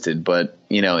and twisted, but,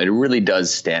 you know, it really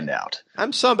does stand out.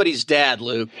 I'm somebody's dad,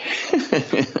 Luke.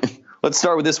 Let's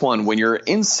start with this one. When you're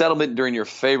in settlement during your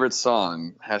favorite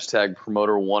song, hashtag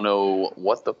Promoter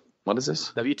 10, what is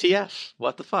this? WTF.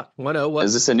 What the fuck? 10, what?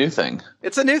 Is this a new thing?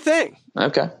 It's a new thing.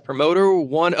 Okay. Promoter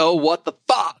 10, what the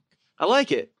fuck? I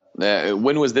like it.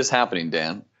 When was this happening,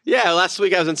 Dan? Yeah, last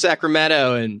week I was in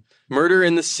Sacramento and Murder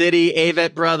in the City,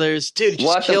 Avett Brothers. Dude, it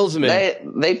just kills me.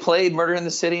 They played Murder in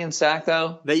the City in Sac,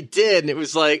 though? They did, and it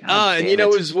was like, and you know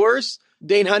what was worse?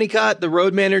 Dane Honeycutt, the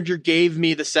road manager, gave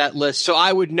me the set list so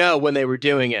I would know when they were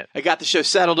doing it. I got the show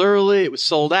settled early. It was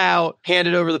sold out,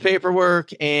 handed over the paperwork,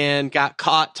 and got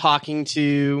caught talking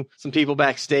to some people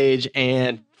backstage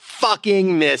and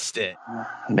fucking missed it.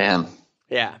 Man.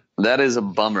 Yeah. That is a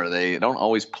bummer. They don't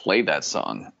always play that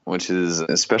song, which is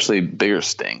especially bigger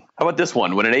sting. How about this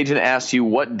one? When an agent asks you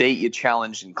what date you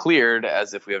challenged and cleared,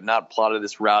 as if we have not plotted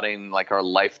this routing like our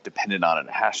life depended on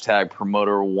it. Hashtag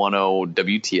Promoter 10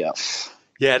 WTF.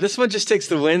 Yeah, this one just takes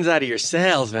the winds out of your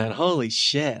sails, man. Holy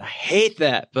shit. I hate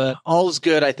that, but all's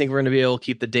good. I think we're going to be able to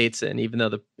keep the dates in, even though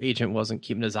the agent wasn't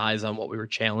keeping his eyes on what we were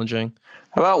challenging.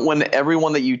 How about when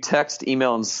everyone that you text,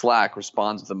 email, and Slack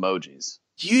responds with emojis?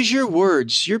 Use your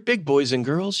words. You're big boys and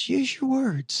girls. Use your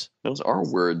words. Those are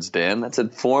words, Dan. That's a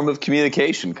form of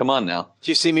communication. Come on now. Do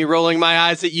you see me rolling my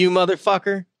eyes at you,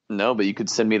 motherfucker? No, but you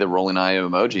could send me the rolling eye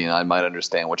emoji and I might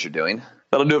understand what you're doing.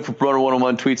 That'll do it for Promoter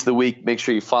 101 Tweets of the Week. Make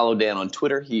sure you follow Dan on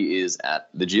Twitter. He is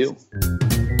 @TheJew.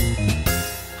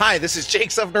 Hi, this is Jake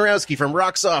Sufnerowski from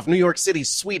Rocks Off, New York City's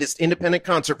sweetest independent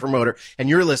concert promoter, and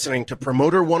you're listening to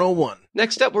Promoter 101.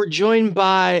 Next up, we're joined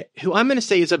by who I'm going to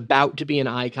say is about to be an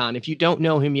icon. If you don't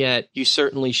know him yet, you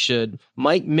certainly should.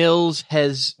 Mike Mills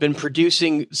has been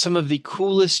producing some of the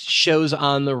coolest shows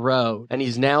on the road, and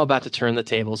he's now about to turn the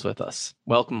tables with us.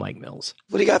 Welcome, Mike Mills.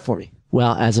 What do you got for me?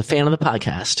 Well, as a fan of the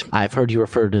podcast, I've heard you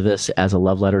refer to this as a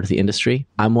love letter to the industry.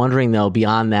 I'm wondering, though,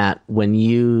 beyond that, when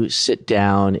you sit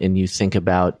down and you think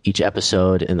about each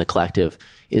episode in the collective,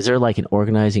 is there like an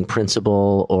organizing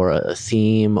principle or a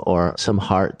theme or some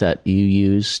heart that you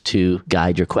use to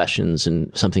guide your questions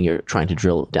and something you're trying to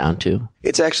drill down to?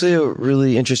 It's actually a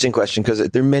really interesting question because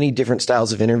there are many different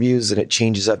styles of interviews and it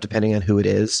changes up depending on who it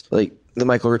is. Like the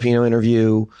Michael Rapino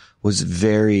interview was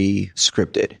very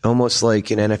scripted, almost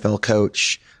like an NFL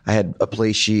coach. I had a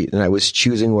play sheet and I was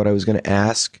choosing what I was going to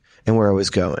ask and where I was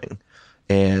going.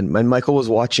 And Michael was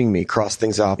watching me cross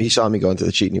things off. He saw me going through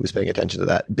the sheet and he was paying attention to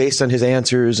that. Based on his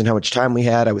answers and how much time we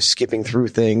had, I was skipping through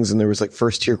things and there was like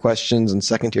first tier questions and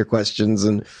second tier questions.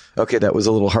 And okay, that was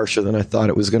a little harsher than I thought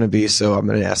it was going to be. So I'm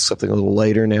going to ask something a little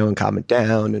later now and calm it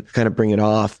down and kind of bring it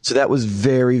off. So that was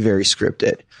very, very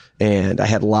scripted. And I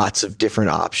had lots of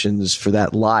different options for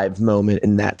that live moment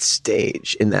in that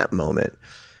stage, in that moment.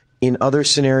 In other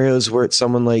scenarios where it's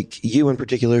someone like you in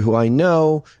particular who I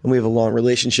know and we have a long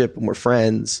relationship and we're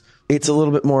friends, it's a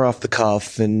little bit more off the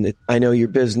cuff and I know your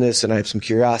business and I have some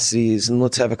curiosities and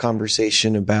let's have a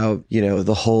conversation about, you know,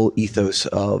 the whole ethos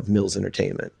of Mills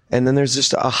Entertainment. And then there's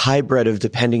just a hybrid of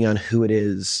depending on who it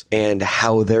is and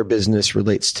how their business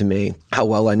relates to me, how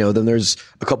well I know them. There's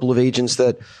a couple of agents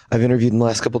that I've interviewed in the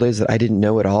last couple of days that I didn't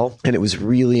know at all. And it was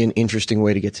really an interesting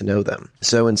way to get to know them.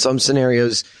 So in some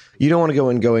scenarios, you don't want to go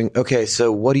in going, okay,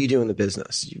 so what do you do in the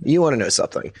business? You want to know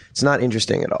something. It's not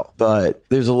interesting at all. But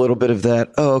there's a little bit of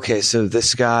that, oh, okay, so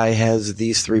this guy has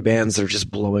these 3 bands that are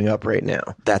just blowing up right now.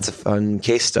 That's a fun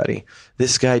case study.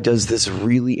 This guy does this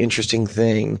really interesting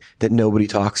thing that nobody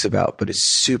talks about, but it's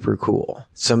super cool.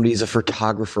 Somebody's a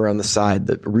photographer on the side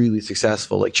that really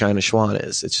successful, like China Schwan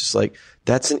is. It's just like,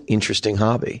 that's an interesting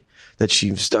hobby that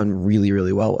she's done really,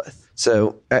 really well with.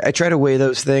 So I try to weigh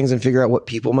those things and figure out what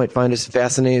people might find as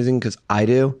fascinating, because I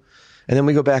do. And then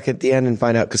we go back at the end and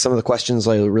find out, because some of the questions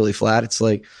are really flat. It's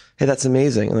like, hey, that's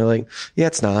amazing. And they're like, yeah,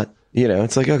 it's not.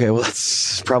 It's like, okay, well,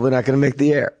 that's probably not going to make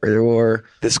the air. Or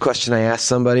this question I asked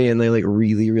somebody and they like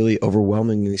really, really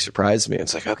overwhelmingly surprised me.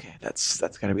 It's like, okay, that's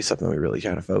got to be something we really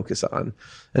try to focus on.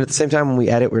 And at the same time, when we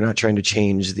edit, we're not trying to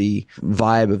change the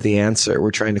vibe of the answer.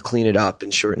 We're trying to clean it up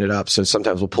and shorten it up. So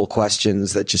sometimes we'll pull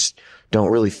questions that just don't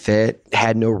really fit,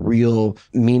 had no real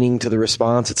meaning to the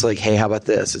response. It's like, hey, how about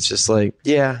this? It's just like,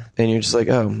 yeah. And you're just like,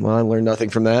 oh, well, I learned nothing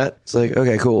from that. It's like,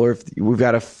 okay, cool. Or if we've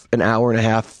got an hour and a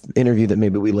half interview that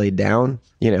maybe we laid down,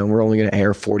 and we're only going to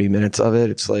air 40 minutes of it.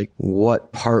 It's like,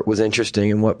 what part was interesting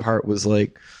and what part was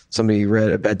like somebody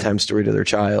read a bedtime story to their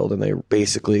child and they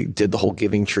basically did the whole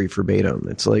Giving Tree verbatim.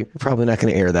 It's like, we're probably not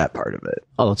going to air that part of it.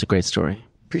 Oh, that's a great story.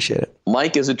 Appreciate it.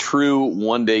 Mike is a true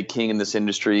one-day king in this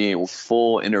industry. A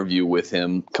full interview with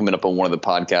him coming up on one of the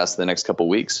podcasts the next couple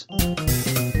weeks.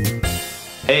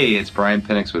 Hey, it's Brian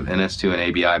Penix with NS2 and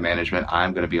ABI Management.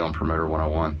 I'm going to be on Promoter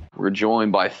 101. We're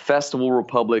joined by Festival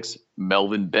Republic's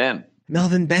Melvin Benn.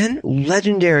 Melvin Benn,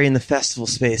 legendary in the festival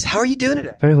space. How are you doing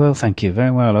today? Very well, thank you.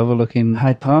 Very well. Overlooking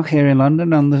Hyde Park here in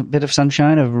London on the bit of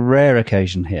sunshine, a rare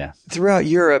occasion here. Throughout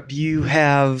Europe, you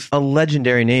have a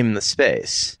legendary name in the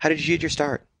space. How did you get your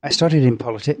start? I started in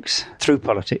politics, through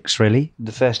politics, really.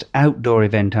 The first outdoor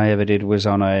event I ever did was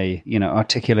on a,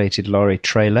 articulated lorry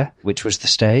trailer, which was the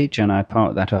stage, and I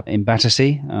parked that up in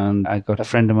Battersea, and I got a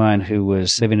friend of mine who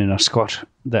was living in a squat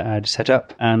that I'd set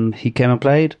up, and he came and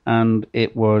played, and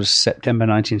it was September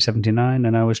 1979,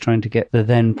 and I was trying to get the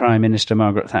then Prime Minister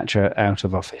Margaret Thatcher out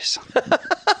of office.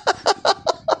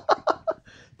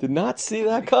 Did not see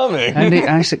that coming. And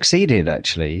I succeeded,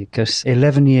 actually, because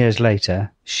 11 years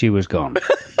later, she was gone.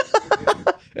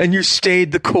 And you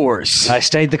stayed the course. I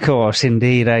stayed the course,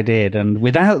 indeed I did. And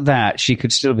without that, she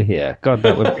could still be here. God,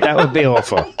 that would be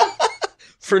awful.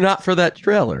 Not for that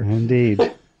trailer. Indeed.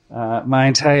 My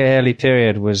entire early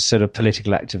period was sort of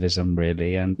political activism,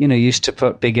 really. And, used to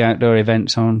put big outdoor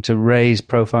events on to raise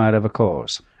profile of a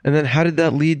cause. And then how did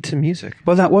that lead to music?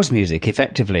 Well, that was music,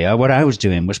 effectively. What I was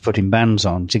doing was putting bands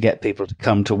on to get people to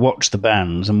come to watch the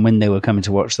bands. And when they were coming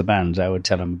to watch the bands, I would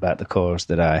tell them about the cause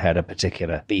that I had a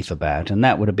particular beef about. And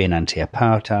that would have been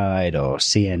anti-apartheid or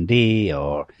CND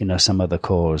or, some other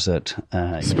cause that...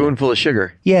 Spoonful of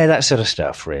sugar. Yeah, that sort of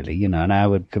stuff, really. And I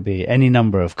could be any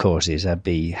number of causes. I'd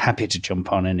be happy to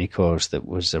jump on any cause that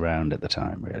was around at the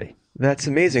time, really. That's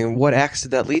amazing. What acts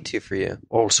did that lead to for you?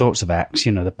 All sorts of acts,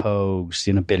 the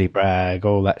Pogues, Billy Bragg,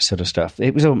 all that sort of stuff.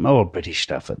 It was all British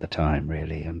stuff at the time,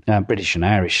 really, and British and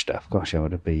Irish stuff. Gosh, I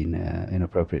would have been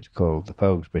inappropriate to call the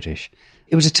Pogues British.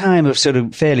 It was a time of sort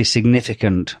of fairly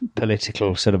significant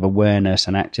political sort of awareness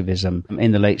and activism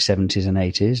in the late 70s and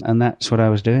 80s, and that's what I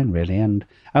was doing, really. And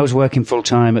I was working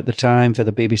full-time at the time for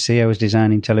the BBC. I was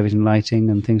designing television lighting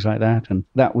and things like that, and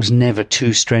that was never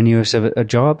too strenuous of a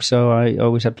job, so I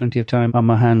always had plenty of time on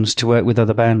my hands to work with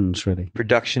other bands, really.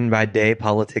 Production by day,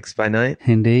 politics by night?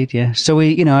 Indeed, yeah. So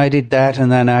I did that, and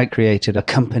then I created a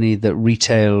company that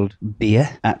retailed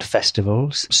beer at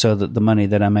festivals, so that the money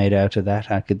that I made out of that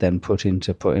I could then put into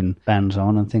putting bands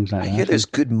on and things like that. I hear there's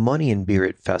good money in beer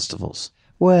at festivals.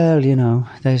 Well,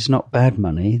 there's not bad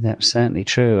money. That's certainly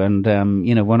true. And,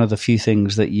 one of the few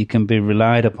things that you can be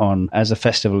relied upon as a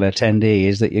festival attendee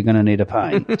is that you're going to need a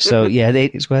pint. So, yeah,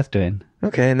 it's worth doing.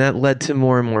 Okay, and that led to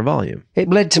more and more volume. It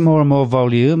led to more and more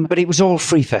volume, but it was all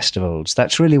free festivals.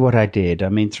 That's really what I did. I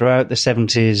mean, throughout the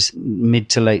 70s, mid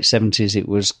to late 70s, it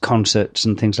was concerts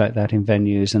and things like that in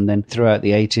venues. And then throughout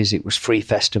the 80s, it was free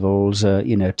festivals,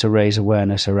 to raise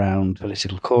awareness around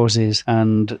political causes.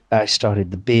 And I started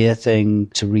the beer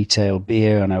thing to retail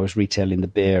beer, and I was retailing the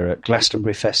beer at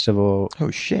Glastonbury Festival.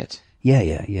 Oh, shit. Yeah,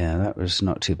 that was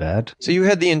not too bad. So you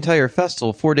had the entire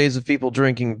festival, 4 days of people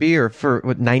drinking beer for,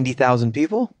 90,000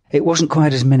 people? It wasn't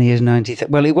quite as many as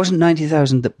 90,000. Well, it wasn't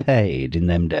 90,000 that paid in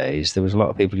them days. There was a lot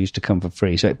of people who used to come for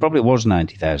free. So it probably was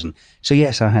 90,000. So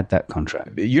yes, I had that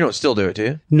contract. You don't still do it, do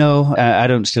you? No, I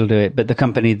don't still do it. But the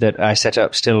company that I set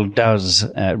up still does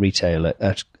retail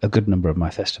at a good number of my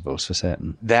festivals, for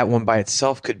certain. That one by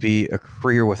itself could be a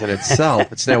career within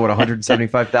itself. It's now,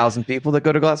 175,000 people that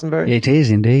go to Glastonbury? It is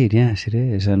indeed, yes, it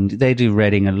is. And they do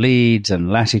Reading and Leeds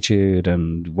and Latitude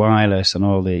and Wireless and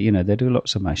all the, they do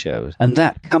lots of my shows. And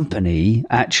that company company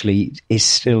actually is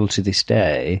still to this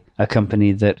day a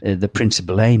company that the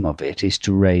principal aim of it is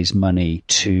to raise money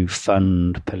to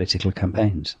fund political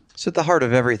campaigns. So at the heart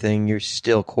of everything, your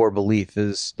still core belief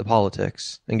is the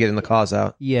politics and getting the cause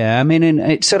out. Yeah, I mean,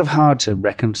 it's sort of hard to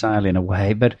reconcile in a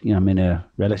way, but I'm in a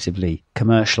relatively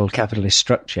commercial capitalist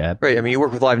structure. Right, I mean, you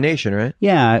work with Live Nation, right?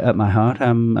 Yeah, at my heart,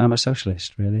 I'm a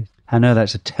socialist, really. I know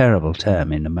that's a terrible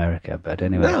term in America, but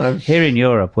anyway, here in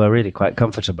Europe, we're really quite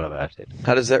comfortable about it.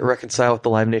 How does that reconcile with the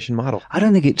Live Nation model? I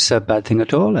don't think it's a bad thing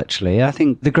at all, actually. I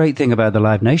think the great thing about the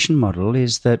Live Nation model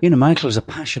is that, Michael's a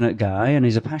passionate guy, and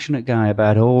he's a passionate guy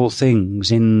about all things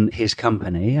in his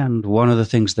company, and one of the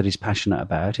things that he's passionate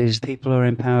about is people are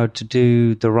empowered to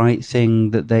do the right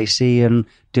thing that they see and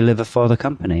deliver for the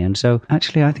company. And so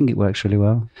actually I think it works really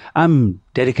well. I'm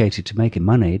dedicated to making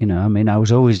money. I was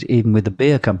always, even with the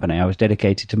beer company, I was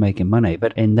dedicated to making money,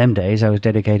 but in them days I was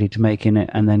dedicated to making it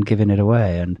and then giving it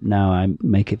away, and now I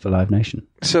make it for Live Nation.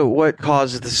 So what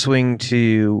caused the swing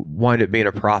to wind up being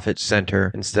a profit center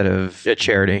instead of a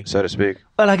charity, so to speak?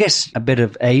 Well, I guess a bit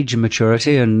of age and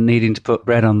maturity and needing to put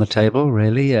bread on the table,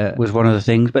 really, was one of the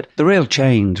things. But the real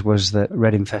change was that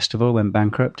Reading Festival went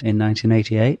bankrupt in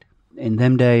 1988. In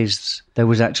them days, there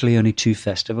was actually only 2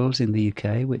 festivals in the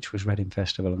UK, which was Reading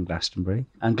Festival and Glastonbury.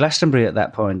 And Glastonbury at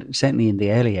that point, certainly in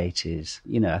the early 80s,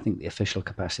 I think the official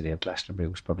capacity of Glastonbury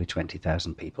was probably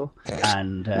 20,000 people.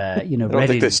 And, I don't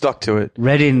think they stuck to it.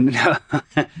 Reading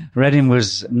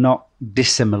was not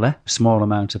dissimilar, small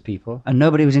amount of people, and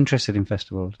nobody was interested in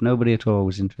festivals. Nobody at all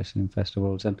was interested in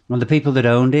festivals. And the people that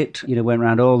owned it, went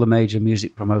around all the major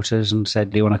music promoters and said,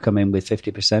 do you want to come in with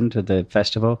 50% of the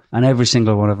festival? And every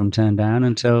single one of them turned down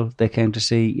until they came to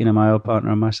see, my old partner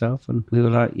and myself. And we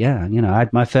were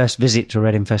like, my first visit to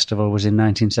Reading Festival was in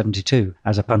 1972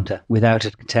 as a punter, without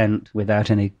a tent,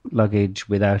 without any luggage,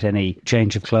 without any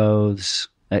change of clothes,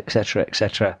 etc.,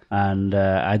 etc. And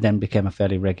I then became a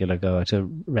fairly regular goer to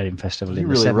Reading Festival in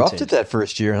the 70s. You really roughed it that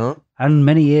first year, huh? And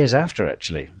many years after,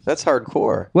 actually. That's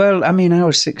hardcore. Well, I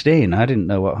was 16. I didn't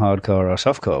know what hardcore or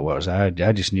softcore was. I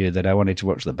just knew that I wanted to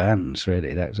watch the bands,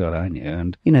 really. That's all I knew.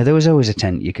 And, there was always a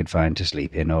tent you could find to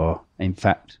sleep in, or, in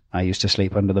fact, I used to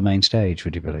sleep under the main stage,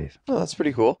 would you believe? Oh, that's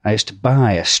pretty cool. I used to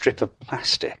buy a strip of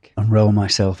plastic and roll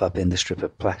myself up in the strip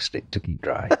of plastic to keep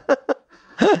dry.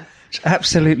 It's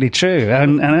absolutely true.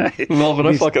 Melvin,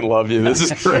 I fucking love you. This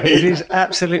is great. It is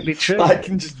absolutely true. I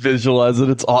can just visualize it.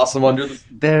 It's awesome under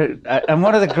the... And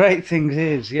one of the great things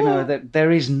is, that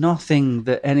there is nothing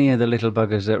that any of the little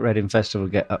buggers at Reading Festival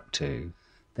get up to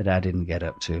that I didn't get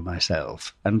up to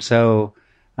myself. And so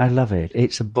I love it.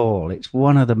 It's a ball. It's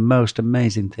one of the most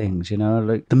amazing things,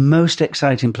 like the most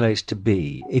exciting place to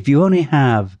be. If you only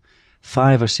have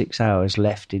 5 or 6 hours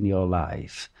left in your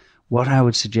life, what I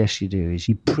would suggest you do is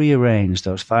you prearrange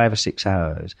those 5 or 6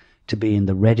 hours to be in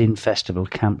the Reading Festival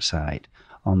campsite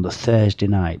on the Thursday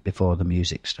night before the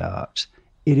music starts.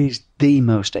 It is the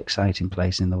most exciting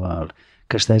place in the world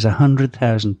because there's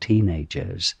 100,000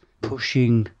 teenagers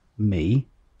pushing me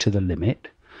to the limit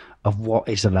of what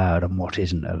is allowed and what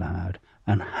isn't allowed,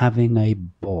 and having a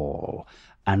ball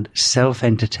and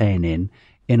self-entertaining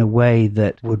in a way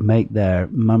that would make their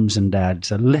mums and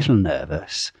dads a little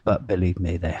nervous, but believe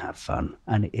me, they have fun,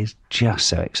 and it is just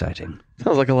so exciting.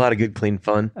 Sounds like a lot of good, clean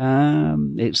fun.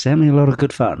 It's certainly a lot of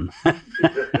good fun.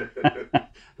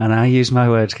 And I use my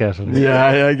words carefully.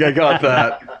 Yeah, I got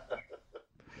that.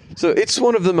 So it's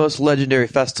one of the most legendary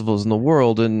festivals in the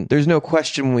world, and there's no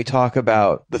question when we talk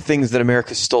about the things that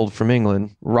America stole from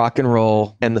England, rock and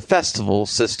roll, and the festival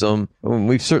system.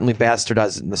 We've certainly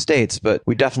bastardized it in the States, but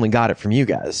we definitely got it from you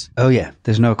guys. Oh, yeah,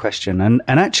 there's no question. And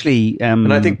actually...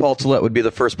 and I think Paul Tollett would be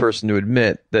the first person to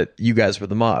admit that you guys were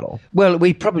the model. Well,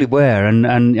 we probably were,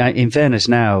 and in fairness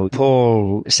now,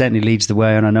 Paul certainly leads the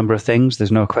way on a number of things.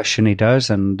 There's no question he does,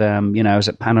 and, I was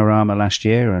at Panorama last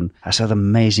year, and I saw the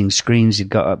amazing screens he'd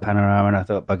got up Panorama, and I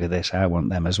thought, bugger this, I want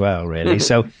them as well, really.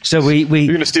 So we you're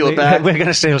going to steal it back. We're going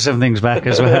to steal some things back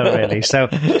as well, really. So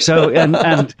and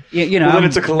well, then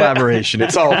it's a collaboration.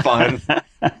 It's all fine.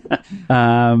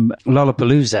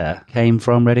 Lollapalooza came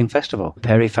from Reading Festival.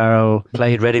 Perry Farrell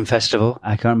played Reading Festival.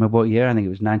 I can't remember what year. I think it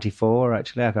was 94.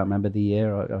 Actually, I can't remember the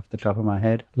year off the top of my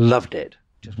head. Loved it.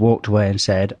 Just walked away and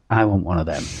said, I want one of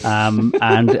them.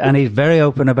 And he's very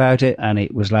open about it. And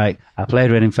it was like, I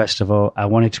played Reading Festival. I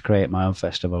wanted to create my own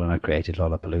festival, and I created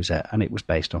Lollapalooza, and it was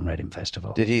based on Reading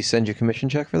Festival. Did he send you a commission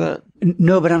check for that?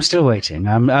 No, but I'm still waiting.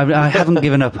 I haven't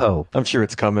given up hope. I'm sure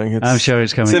it's coming. I'm sure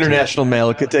it's coming. It's international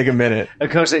mail. It could take a minute. Of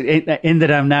course, in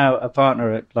that I'm now a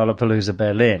partner at Lollapalooza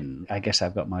Berlin, I guess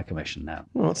I've got my commission now.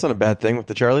 Well, that's not a bad thing with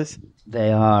the Charlies.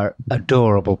 They are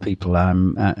adorable people.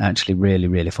 I'm actually really,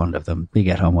 really fond of them. Big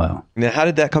get on well. Now, how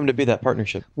did that come to be, that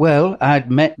partnership? Well, I'd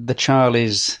met the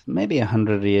Charlies maybe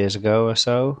 100 years ago or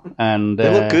so. And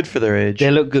they look good for their age.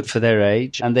 They look good for their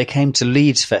age. And they came to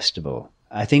Leeds Festival.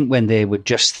 I think when they were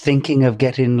just thinking of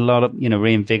getting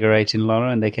reinvigorating Laura,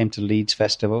 and they came to Leeds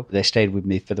Festival. They stayed with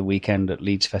me for the weekend at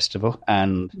Leeds Festival,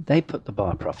 and they put the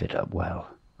bar profit up well.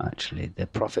 Actually, the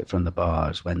profit from the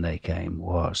bars when they came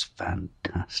was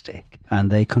fantastic, and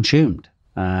they consumed.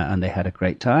 And they had a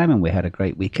great time, and we had a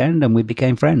great weekend, and we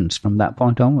became friends from that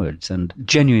point onwards, and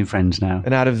genuine friends now.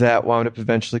 And out of that wound up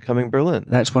eventually coming Berlin.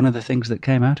 That's one of the things that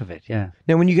came out of it, yeah.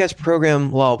 Now, when you guys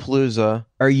program Lollapalooza,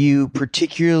 are you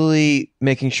particularly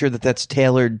making sure that that's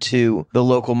tailored to the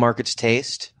local market's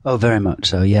taste? Oh, very much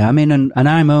so, yeah. I mean, and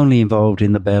I'm only involved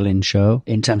in the Berlin show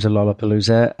in terms of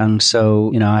Lollapalooza. And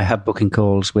so, I have booking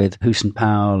calls with Hussein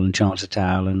Powell and Charles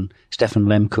Attal and Stefan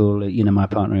Lemkuhl, my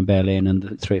partner in Berlin, and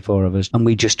the 3 or 4 of us. And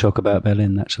we just talk about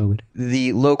Berlin. That's all we do.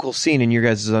 The local scene and your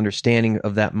guys' understanding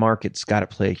of that market's got to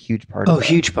play a huge part of that. Oh,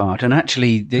 huge part. And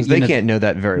actually... they can't know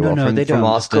that very well they don't, from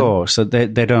Austin. Of course. So they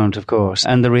don't, of course.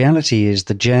 And the reality is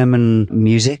the German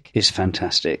music is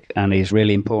fantastic and is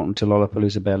really important to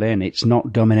Lollapalooza Berlin. It's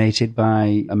not dominated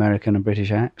by American and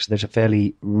British acts. There's a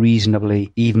fairly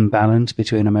reasonably even balance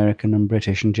between American and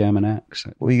British and German acts.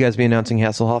 Will you guys be announcing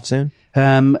Hasselhoff soon?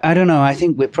 I don't know. I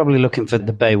think we're probably looking for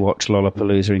the Baywatch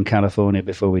Lollapalooza in California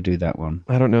before we do that one.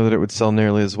 I don't know that it would sell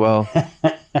nearly as well.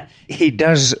 He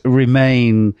does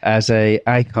remain as an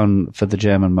icon for the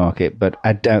German market, but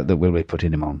I doubt that we'll be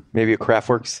putting him on. Maybe a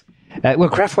Kraftwerk's? Well,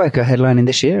 Kraftwerk are headlining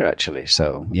this year, actually.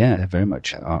 So, yeah, they're very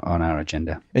much on our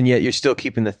agenda. And yet you're still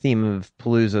keeping the theme of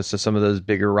Palooza, so some of those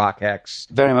bigger rock acts.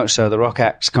 Very much so. The rock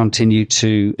acts continue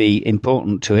to be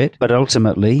important to it. But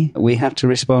ultimately, we have to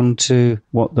respond to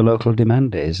what the local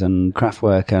demand is. And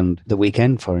Kraftwerk and The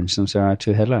Weeknd, for instance, are our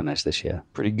 2 headliners this year.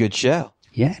 Pretty good show.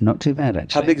 Yeah, not too bad,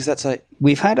 actually. How big is that site?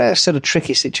 We've had a sort of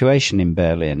tricky situation in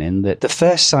Berlin in that the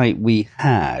first site we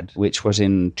had, which was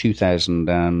in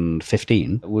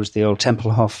 2015, was the old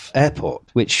Tempelhof Airport,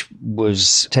 which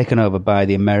was taken over by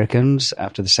the Americans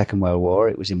after the Second World War.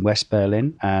 It was in West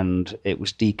Berlin, and it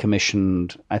was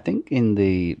decommissioned, I think, in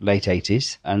the late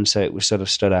 80s. And so it was sort of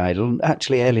stood idle.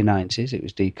 Actually, early 90s, it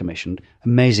was decommissioned.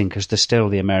 Amazing, because there's still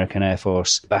the American Air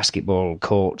Force basketball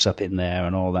courts up in there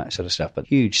and all that sort of stuff, but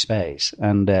huge space.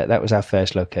 And that was our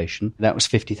first location. That was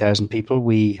 50,000 people.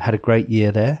 We had a great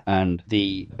year there, and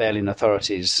the Berlin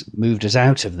authorities moved us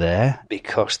out of there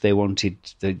because they wanted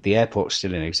the airport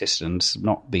still in existence,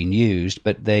 not being used,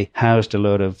 but they housed a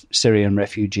lot of Syrian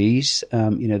refugees,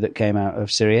 that came out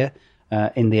of Syria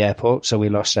in the airport, so we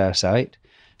lost our site.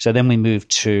 So then we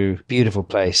moved to a beautiful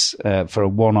place for a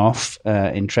one-off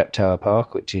in Treptower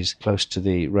Park, which is close to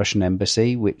the Russian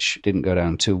embassy, which didn't go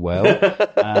down too well.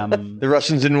 The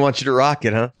Russians didn't want you to rock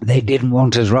it, huh? They didn't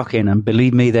want us rocking, and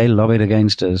believe me, they lobbied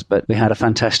against us. But we had a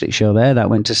fantastic show there. That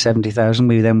went to 70,000.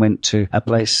 We then went to a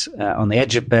place on the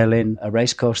edge of Berlin, a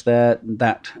racecourse there.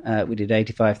 That we did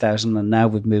 85,000, and now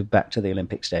we've moved back to the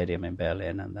Olympic Stadium in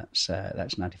Berlin, and that's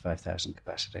 95,000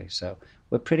 capacity. So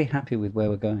we're pretty happy with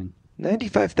where we're going.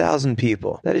 95,000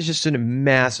 people. That is just a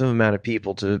massive amount of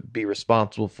people to be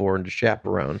responsible for and to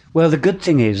chaperone. Well, the good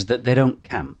thing is that they don't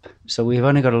camp. So we've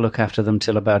only got to look after them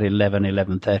till about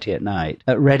 11:30 at night.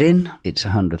 At Reading, it's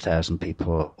 100,000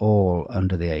 people, all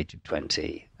under the age of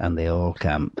 20, and they all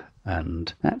camp.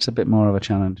 And that's a bit more of a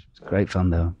challenge. It's great fun,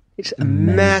 though. It's a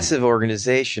massive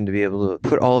organization to be able to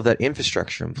put all of that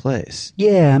infrastructure in place.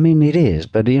 Yeah, I mean, it is.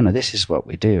 But, this is what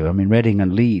we do. I mean, Reading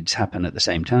and Leeds happen at the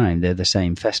same time. They're the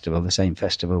same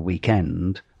festival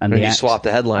weekend. And you swap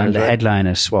the headliners, and the right?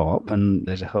 headliners swap. And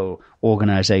there's a whole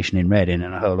organisation in Reading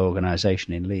and a whole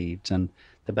organisation in Leeds. And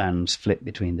the bands flip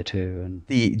between the two. And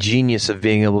the genius of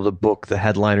being able to book the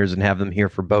headliners and have them here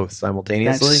for both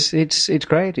simultaneously. It's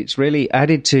great. It's really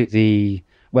added to the...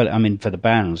 Well, I mean, for the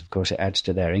bands, of course, it adds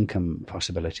to their income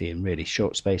possibility in really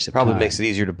short space of time. Probably makes it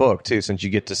easier to book, too, since you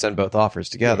get to send both offers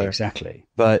together. Yeah, exactly.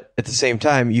 But at the same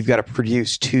time, you've got to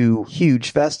produce 2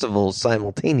 huge festivals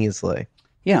simultaneously.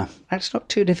 Yeah, that's not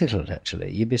too difficult,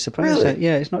 actually. You'd be surprised. Really?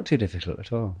 Yeah, it's not too difficult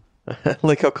at all. I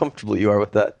like how comfortable you are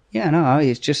with that. Yeah, no,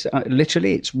 it's just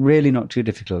literally, it's really not too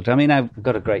difficult. I mean, I've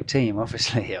got a great team,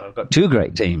 obviously. I've got 2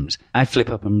 great teams. I flip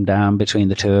up and down between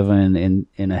the 2 of them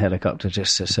in a helicopter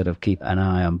just to sort of keep an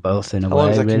eye on both in a way. How long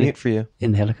is that commute for you?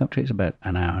 In the helicopter, it's about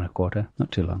an hour and a quarter.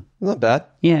 Not too long. Not bad.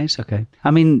 Yeah, it's okay.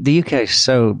 I mean, the UK is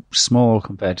so small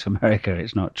compared to America,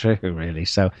 it's not true, really.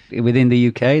 So within the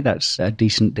UK, that's a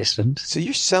decent distance. So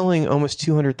you're selling almost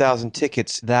 200,000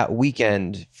 tickets that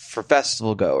weekend for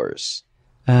festival goers.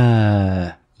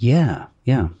 Yeah.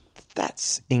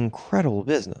 That's incredible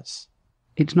business.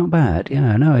 It's not bad.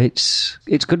 Yeah, no, it's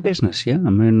good business. Yeah, I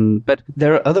mean, but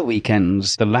there are other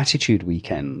weekends. The Latitude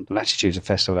weekend. Latitude's a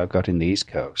festival I've got in the East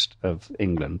Coast of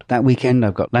England. That weekend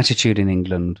I've got Latitude in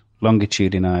England,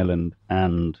 Longitude in Ireland,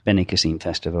 and Benicassim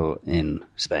Festival in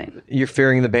Spain. You're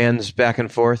ferrying the bands back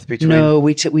and forth between? No,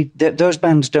 those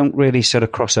bands don't really sort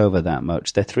of cross over that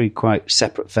much. They're three quite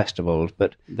separate festivals,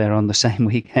 but they're on the same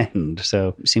weekend,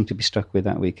 so seem to be stuck with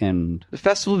that weekend. The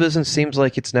festival business seems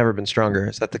like it's never been stronger.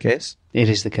 Is that the case? It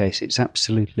is the case. It's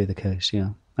absolutely the case, yeah.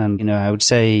 And, I would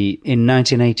say in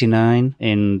 1989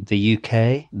 in the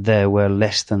UK, there were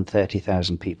less than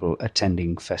 30,000 people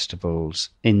attending festivals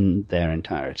in their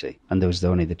entirety. And there was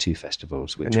only the two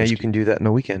festivals. And now you can do that in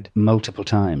a weekend. Multiple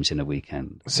times in a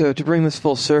weekend. So to bring this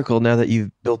full circle, now that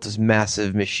you've built this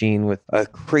massive machine with a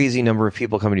crazy number of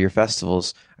people coming to your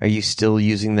festivals, are you still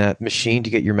using that machine to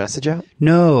get your message out?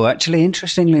 No, actually,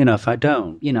 interestingly enough, I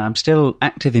don't. I'm still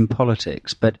active in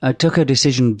politics, but I took a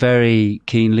decision very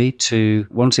keenly to,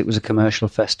 once it was a commercial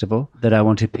festival, that I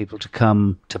wanted people to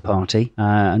come to party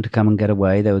and to come and get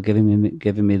away. They were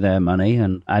giving me their money,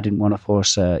 and I didn't want to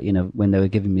force, when they were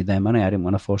giving me their money, I didn't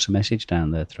want to force a message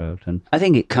down their throat. And I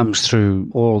think it comes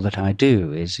through all that I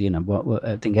do is, what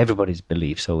I think everybody's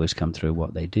beliefs always come through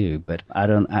what they do, but I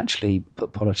don't actually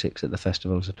put politics at the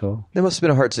festivals at all. That must have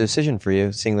been a hard decision for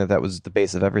you, seeing that was the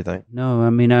base of everything. No, I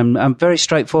mean, I'm very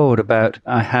straightforward about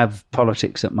I have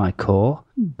politics at my core,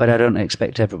 but I don't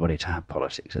expect everybody to have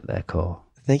politics at their core.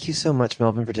 Thank you so much,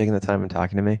 Melvin, for taking the time and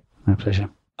talking to me. My pleasure.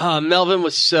 Melvin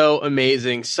was so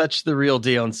amazing, such the real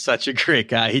deal, and such a great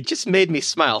guy. He just made me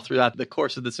smile throughout the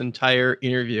course of this entire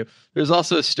interview. There's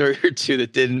also a story or two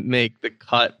that didn't make the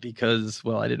cut because,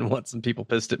 well, I didn't want some people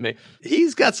pissed at me.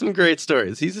 He's got some great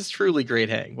stories. He's a truly great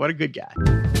hang. What a good guy.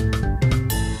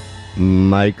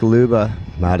 Mike Luba,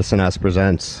 Madison S.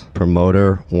 Presents,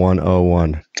 Promoter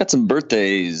 101. Got some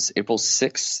birthdays, April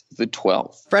 6th to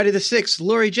 12th. Friday the 6th,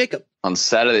 Lori Jacob. On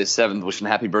Saturday the 7th, wishing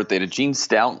happy birthday to Gene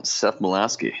Stout and Seth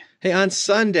Mulaski. Hey, on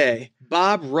Sunday,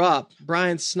 Bob Rupp,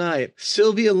 Brian Snipe,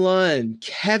 Sylvia Lund,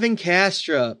 Kevin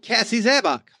Castro, Cassie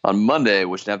Zabok. On Monday,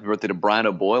 wishing happy birthday to Brian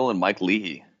O'Boyle and Mike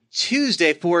Leahy.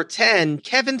 Tuesday, 4/10,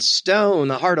 Kevin Stone,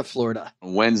 the heart of Florida.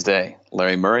 Wednesday,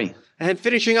 Larry Murray. And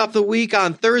finishing off the week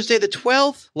on Thursday the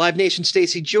 12th, Live Nation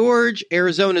Stacey George,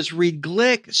 Arizona's Reed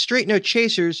Glick, Straight No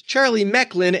Chasers, Charlie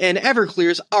Mecklin, and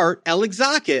Everclear's Art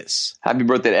Alexakis. Happy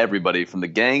birthday to everybody from the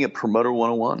gang at Promoter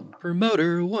 101.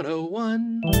 Promoter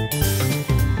 101.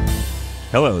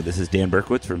 Hello, this is Dan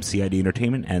Berkowitz from CID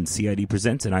Entertainment and CID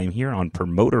Presents, and I am here on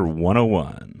Promoter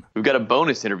 101. We've got a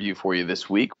bonus interview for you this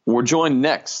week. We're joined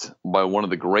next by one of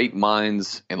the great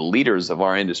minds and leaders of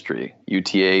our industry,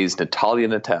 UTA's Natalia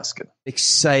Nastaskin.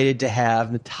 Excited to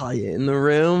have Natalia in the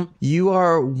room. You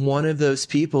are one of those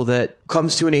people that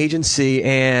comes to an agency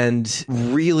and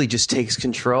really just takes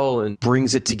control and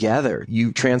brings it together.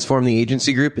 You transform the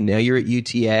agency group and now you're at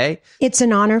UTA. It's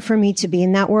an honor for me to be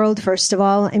in that world, first of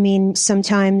all. I mean,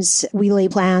 sometimes we lay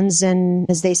plans and,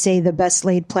 as they say, the best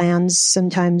laid plans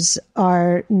sometimes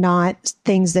are not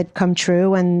things that come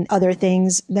true, and other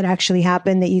things that actually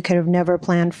happen that you could have never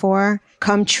planned for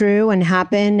come true and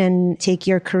happen and take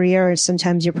your career or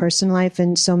sometimes your personal life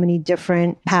in so many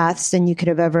different paths than you could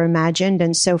have ever imagined.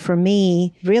 And so for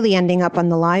me, really ending up on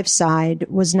the live side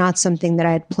was not something that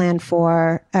I had planned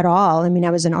for at all. I mean,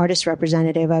 I was an artist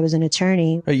representative. I was an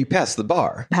attorney. Oh, you passed the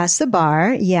bar. Passed the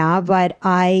bar, yeah. But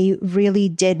I really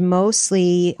did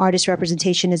mostly artist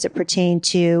representation as it pertained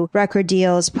to record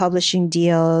deals, publishing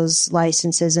deals,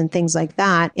 licenses, and things like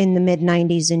that in the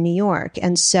mid-90s in New York.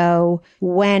 And so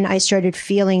when I started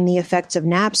feeling the effects of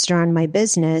Napster on my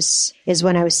business is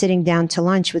when I was sitting down to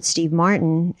lunch with Steve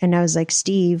Martin. And I was like,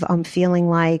 Steve, I'm feeling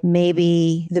like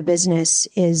maybe the business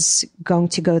is going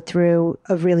to go through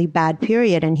a really bad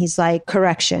period. And he's like,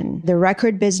 correction, the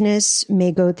record business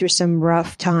may go through some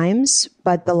rough times,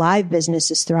 but the live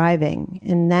business is thriving.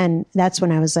 And then that's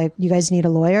when I was like, you guys need a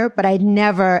lawyer. But I'd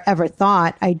never, ever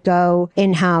thought I'd go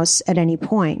in-house at any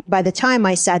point. By the time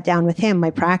I sat down with him,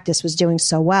 my practice was doing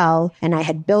so well, and I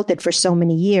had built it for so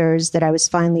many years that I was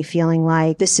finally feeling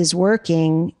like this is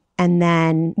working. And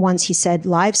then once he said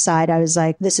live side, I was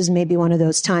like, this is maybe one of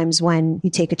those times when you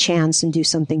take a chance and do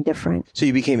something different. So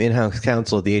you became in-house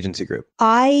counsel at the agency group.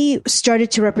 I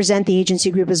started to represent the agency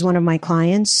group as one of my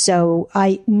clients. So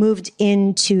I moved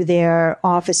into their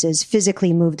offices,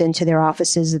 physically moved into their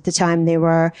offices. At the time, they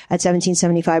were at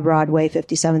 1775 Broadway,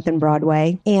 57th and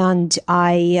Broadway. And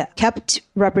I kept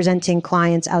representing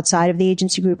clients outside of the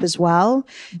agency group as well.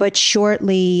 But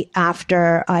shortly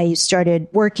after I started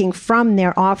working from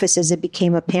their offices, practices, it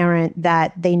became apparent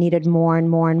that they needed more and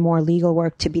more and more legal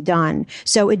work to be done.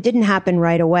 So it didn't happen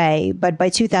right away. But by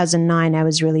 2009, I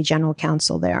was really general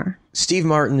counsel there. Steve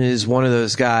Martin is one of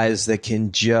those guys that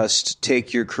can just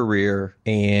take your career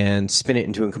and spin it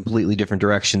into a completely different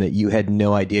direction that you had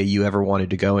no idea you ever wanted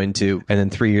to go into. And then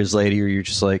 3 years later, you're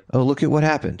just like, oh, look at what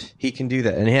happened. He can do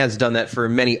that. And he has done that for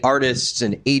many artists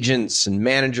and agents and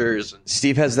managers.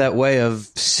 Steve has that way of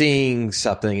seeing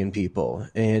something in people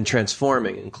and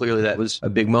transforming. And clearly that was a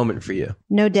big moment for you.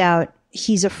 No doubt.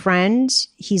 He's a friend.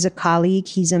 He's a colleague.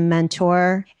 He's a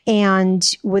mentor. And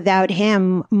without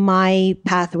him, my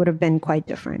path would have been quite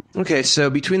different. Okay, so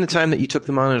between the time that you took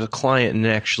them on as a client and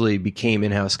actually became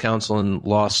in-house counsel and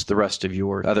lost the rest of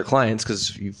your other clients,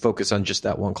 because you focus on just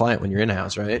that one client when you're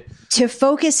in-house, right? To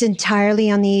focus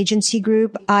entirely on the agency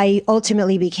group, I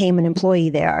ultimately became an employee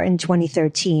there in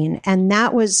 2013. And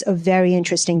that was a very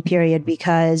interesting period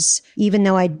because even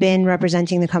though I'd been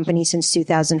representing the company since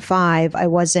 2005, I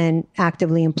wasn't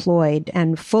actively employed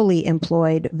and fully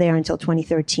employed there until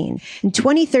 2013. And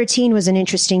 2013 was an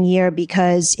interesting year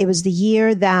because it was the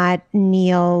year that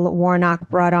Neil Warnock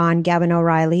brought on Gavin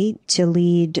O'Reilly to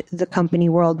lead the company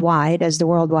worldwide as the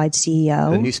worldwide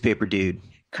CEO. The newspaper dude.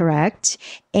 Correct.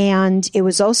 And it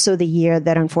was also the year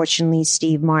that, unfortunately,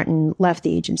 Steve Martin left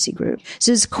the agency group. So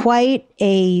it was quite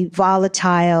a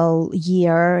volatile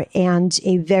year and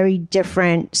a very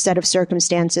different set of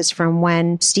circumstances from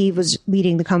when Steve was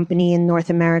leading the company in North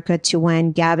America to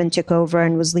when Gavin took over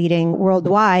and was leading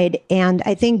worldwide. And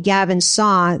I think Gavin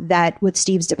saw that with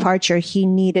Steve's departure, he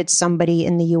needed somebody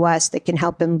in the U.S. that can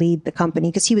help him lead the company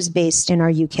because he was based in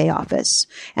our UK office.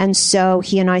 And so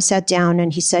he and I sat down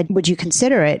and he said, would you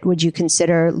consider it? Would you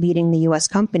consider leading the U.S.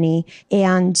 company?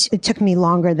 And it took me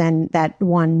longer than that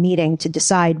one meeting to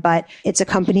decide, but it's a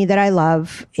company that I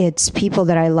love. It's people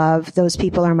that I love. Those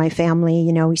people are my family.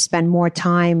 You know, we spend more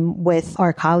time with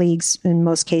our colleagues in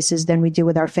most cases than we do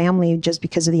with our family just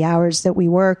because of the hours that we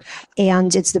work.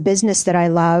 And it's the business that I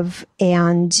love.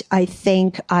 And I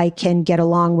think I can get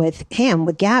along with him,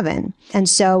 with Gavin. And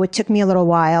so it took me a little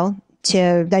while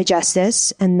to digest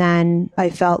this. And then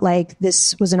I felt like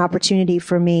this was an opportunity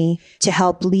for me to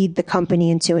help lead the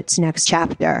company into its next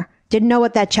chapter. Didn't know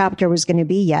what that chapter was going to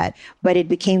be yet, but it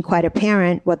became quite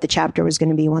apparent what the chapter was going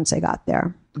to be once I got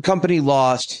there. The company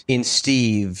lost in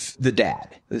Steve, the dad.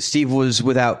 Steve was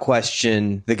without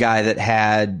question the guy that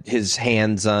had his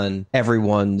hands on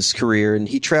everyone's career, and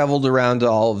he traveled around to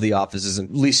all of the offices,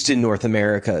 at least in North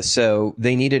America. So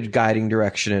they needed guiding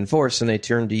direction and force, and they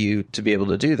turned to you to be able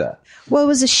to do that. Well, it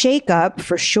was a shakeup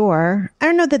for sure. I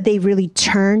don't know that they really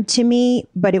turned to me,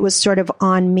 but it was sort of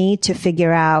on me to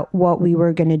figure out what we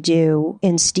were going to do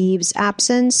in Steve's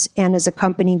absence. And as a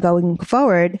company going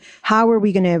forward, how are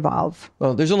we going to evolve?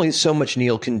 Well, there's only so much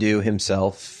Neil can do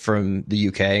himself from the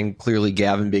UK, and clearly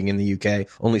Gavin being in the UK,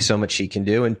 only so much he can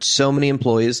do. And so many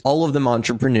employees, all of them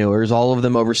entrepreneurs, all of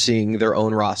them overseeing their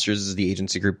own rosters as the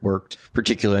agency group worked,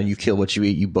 particularly on you kill what you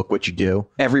eat, you book what you do.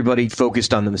 Everybody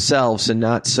focused on themselves and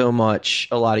not so much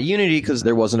a lot of unity because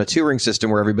there wasn't a touring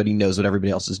system where everybody knows what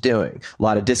everybody else is doing. A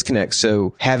lot of disconnects.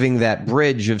 So having that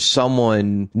bridge of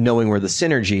someone knowing where the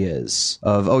synergy is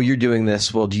of, oh, you're doing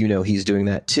this. Well, do you know he's doing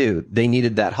that too? They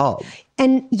needed that hub.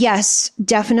 And yes,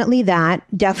 definitely that,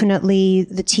 definitely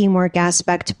the teamwork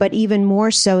aspect, but even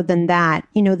more so than that,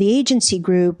 you know, the agency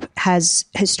group has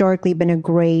historically been a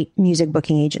great music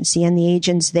booking agency, and the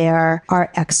agents there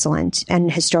are excellent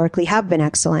and historically have been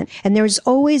excellent. And there's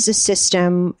always a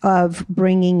system of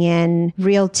bringing in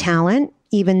real talent,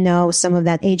 even though some of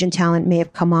that agent talent may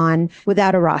have come on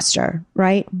without a roster,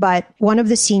 right? But one of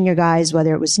the senior guys,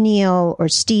 whether it was Neil or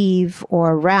Steve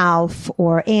or Ralph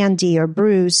or Andy or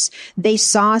Bruce, they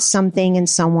saw something in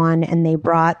someone and they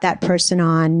brought that person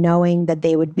on knowing that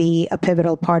they would be a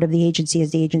pivotal part of the agency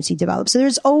as the agency develops. So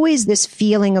there's always this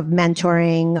feeling of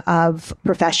mentoring, of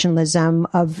professionalism,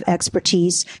 of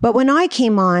expertise. But when I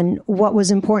came on, what was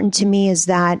important to me is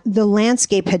that the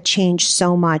landscape had changed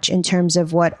so much in terms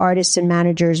of what artists and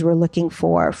managers were looking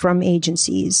for from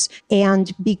agencies.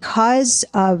 And because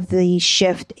of the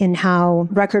shift in how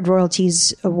record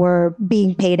royalties were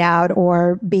being paid out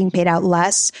or being paid out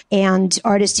less and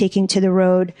artists taking to the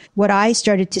road, what I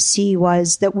started to see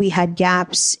was that we had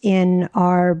gaps in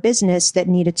our business that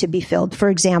needed to be filled. For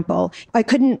example, I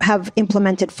couldn't have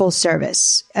implemented full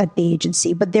service at the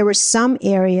agency, but there were some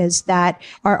areas that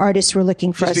our artists were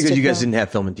looking for us to Just because you guys fill. didn't have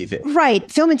film and TV.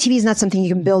 Right. Film and TV is not something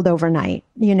you can build overnight.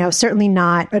 You know, certainly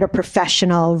not at a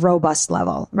professional, robust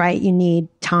level, right? You need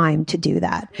time to do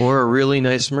that. Or a really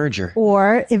nice merger.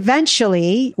 Or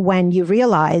eventually, when you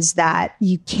realize that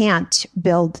you can't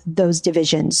build those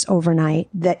divisions overnight,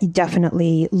 that you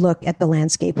definitely look at the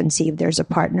landscape and see if there's a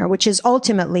partner, which is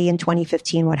ultimately in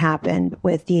 2015 what happened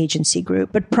with the agency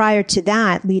group. But prior to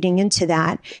that, leading into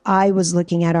that, I was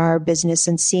looking at our business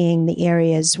and seeing the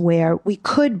areas where we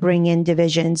could bring in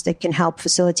divisions that can help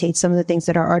facilitate some of the things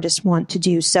that our artists want to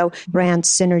do. So brand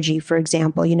synergy, for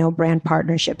example, brand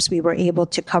partnerships, we were able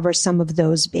to cover some of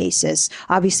those bases.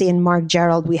 Obviously, in Mark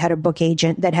Gerald, we had a book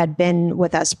agent that had been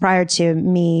with us prior to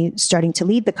me starting to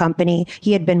lead the company.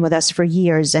 He had been with us for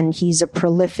years, and he's a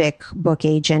prolific book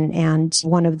agent and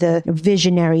one of the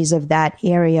visionaries of that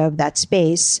area, of that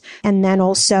space. And then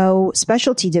also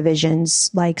specialty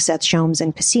divisions like Seth Shomes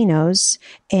and Casinos,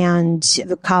 and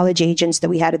the college agents that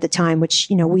we had at the time, which,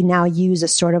 we now use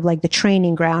as sort of like the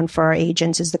training ground for our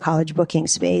agents, is the college booking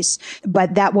space.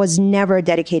 But that was never a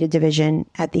dedicated division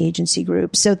at the agency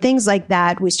group. So things like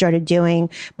that we started doing.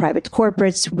 Private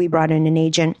corporates, we brought in an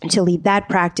agent to lead that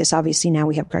practice. Obviously, now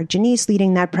we have Greg Janice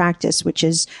leading that practice, which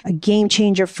is a game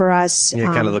changer for us.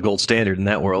 Yeah, kind of the gold standard in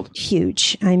that world.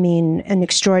 Huge. I mean, an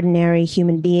extraordinary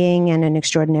human being and an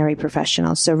extraordinary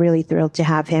professional. So really thrilled to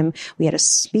have him. We had a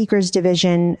speakers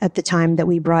division at the time that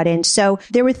we brought in. So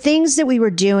there were things that we were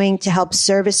doing to help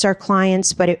service our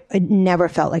clients, but it never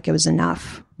felt like it was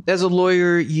enough. As a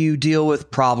lawyer, you deal with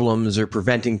problems or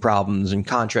preventing problems in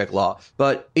contract law.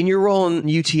 But in your role in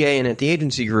UTA and at the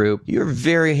agency group, you're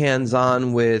very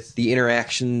hands-on with the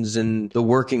interactions and the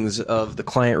workings of the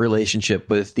client relationship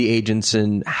with the agents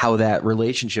and how that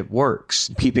relationship works,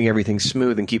 keeping everything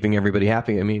smooth and keeping everybody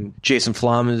happy. I mean, Jason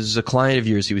Flom is a client of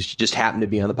yours. He just happened to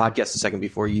be on the podcast a second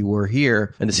before you were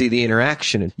here, and to see the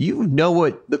interaction. You know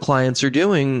what the clients are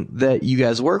doing that you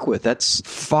guys work with. That's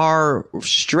far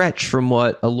stretched from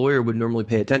what a lawyer would normally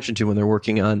pay attention to when they're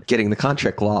working on getting the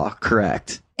contract law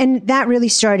correct. And that really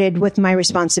started with my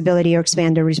responsibility or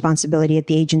expanded responsibility at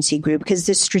the agency group, because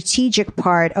the strategic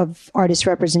part of artist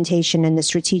representation and the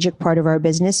strategic part of our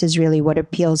business is really what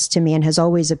appeals to me and has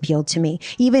always appealed to me.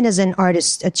 Even as an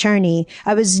artist attorney,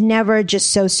 I was never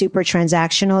just so super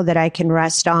transactional that I can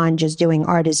rest on just doing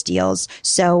artist deals.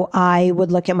 So I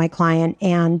would look at my client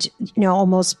and,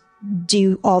 almost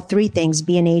do all three things: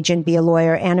 be an agent, be a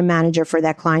lawyer, and a manager for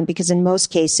that client, because in most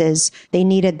cases they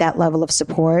needed that level of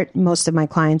support. Most of my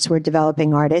clients were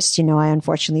developing artists. I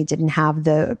unfortunately didn't have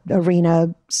the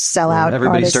arena sellout.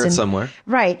 Everybody starts somewhere.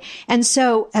 Right. And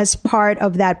so as part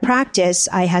of that practice,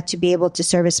 I had to be able to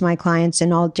service my clients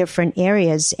in all different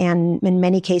areas. And in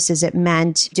many cases, it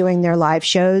meant doing their live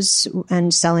shows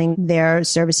and selling their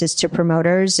services to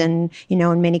promoters. And,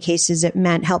 in many cases, it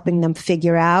meant helping them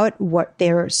figure out what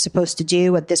they're supposed to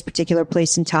do at this particular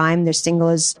place in time. Their single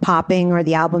is popping or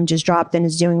the album just dropped and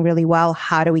is doing really well.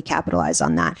 How do we capitalize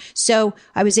on that? So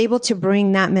I was able to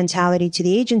bring that mentality to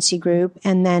the agency group.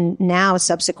 And then now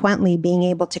subsequently being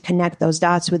able to connect those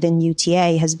dots within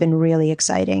UTA has been really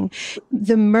exciting.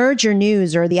 The merger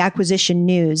news or the acquisition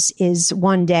news is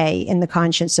one day in the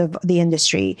conscience of the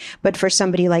industry. But for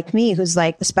somebody like me, who's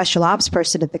like a special ops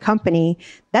person at the company,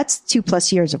 that's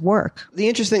 2+ years of work. The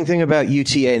interesting thing about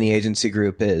UTA and the agency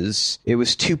group is it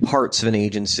was two parts of an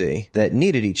agency that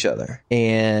needed each other.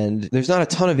 And there's not a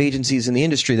ton of agencies in the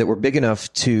industry that were big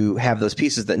enough to have those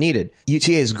pieces that needed.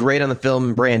 UTA is great on the film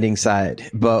and branding side,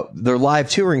 but their live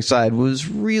touring side was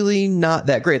really not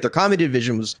that great. Their comedy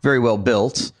division was very well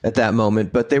built at that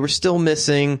moment, but they were still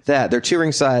missing that. Their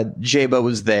touring side, Jabo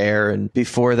was there, and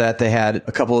before that they had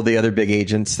a couple of the other big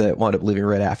agents that wound up leaving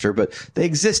right after, but they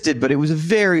existed, but it was a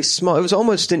very small, it was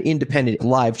almost an independent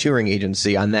live touring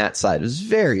agency on that side. It was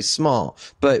very small,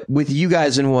 but with you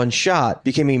guys in one shot,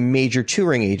 became a major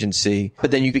touring agency,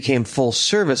 but then you became full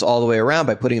service all the way around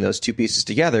by putting those two pieces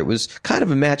together. It was kind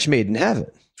of a match made in heaven.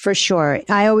 For sure.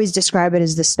 I always describe it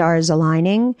as the stars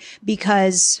aligning,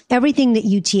 because everything that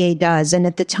UTA does, and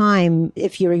at the time,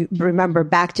 if you remember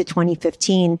back to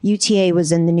 2015, UTA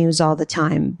was in the news all the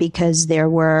time because there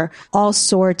were all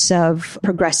sorts of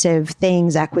progressive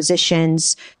things,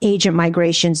 acquisitions, agent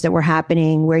migrations that were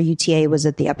happening where UTA was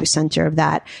at the epicenter of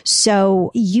that.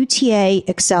 So UTA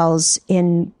excels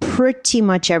in pretty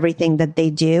much everything that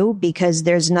they do because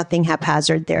there's nothing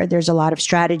haphazard there. There's a lot of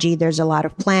strategy. There's a lot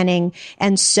of planning.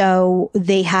 And so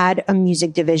they had a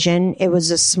music division. It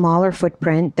was a smaller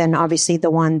footprint than obviously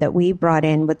the one that we brought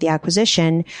in with the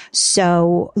acquisition.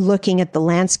 So looking at the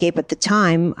landscape at the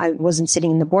time, I wasn't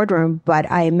sitting in the boardroom, but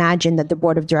I imagine that the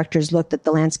board of directors looked at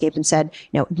the landscape and said,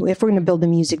 if we're going to build a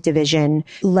music division,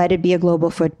 let it be a global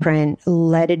footprint,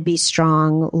 let it be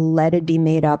strong, let it be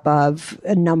made up of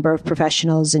a number of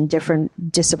professionals in different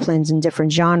disciplines and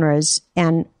different genres.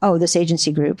 And, this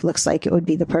agency group looks like it would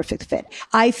be the perfect fit.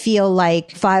 I feel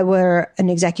like if I were an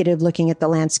executive looking at the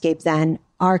landscape then,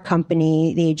 our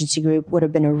company, the agency group, would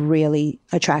have been a really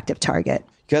attractive target.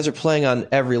 You guys are playing on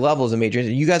every level as a major.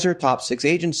 You guys are a top 6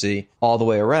 agency all the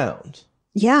way around.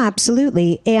 Yeah,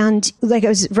 absolutely. And like I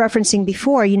was referencing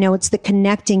before, it's the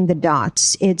connecting the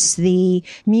dots. It's the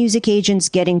music agents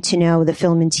getting to know the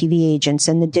film and TV agents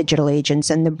and the digital agents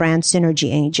and the brand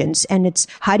synergy agents. And it's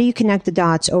how do you connect the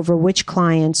dots over which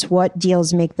clients, what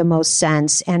deals make the most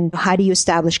sense, and how do you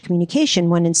establish communication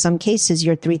when in some cases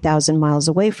you're 3,000 miles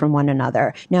away from one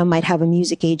another. Now, I might have a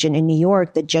music agent in New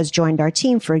York that just joined our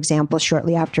team, for example,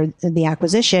 shortly after the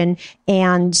acquisition,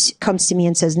 and comes to me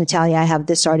and says, Natalia, I have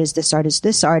this artist, this artist,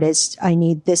 I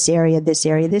need this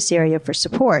area for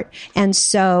support. And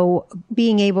so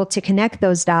being able to connect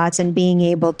those dots and being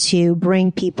able to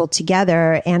bring people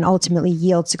together and ultimately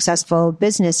yield successful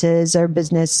businesses or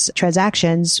business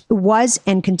transactions was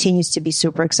and continues to be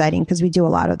super exciting because we do a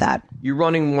lot of that. You're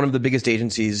running one of the biggest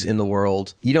agencies in the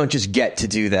world. You don't just get to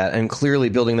do that. And clearly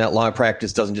building that law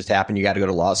practice doesn't just happen. You got to go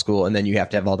to law school and then you have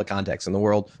to have all the contacts in the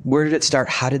world. Where did it start?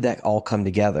 How did that all come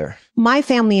together? My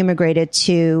family immigrated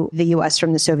to the U.S.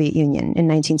 from the Soviet Union in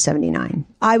 1979.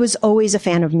 I was always a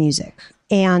fan of music.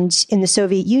 And in the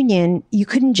Soviet Union, you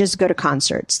couldn't just go to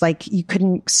concerts. Like you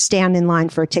couldn't stand in line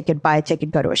for a ticket, buy a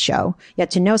ticket, go to a show. You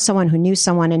had to know someone who knew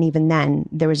someone. And even then,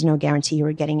 there was no guarantee you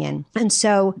were getting in. And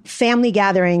so family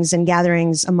gatherings and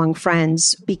gatherings among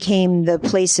friends became the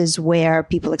places where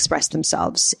people expressed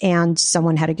themselves. And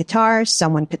someone had a guitar,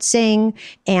 someone could sing,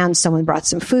 and someone brought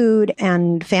some food,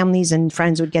 and families and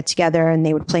friends would get together and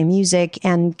they would play music,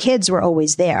 and kids were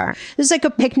always there. It was like a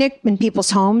picnic in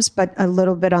people's homes, but a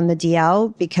little bit on the DL,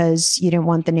 because you didn't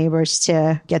want the neighbors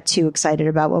to get too excited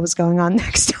about what was going on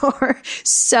next door.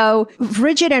 So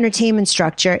rigid entertainment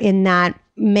structure in that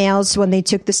males, when they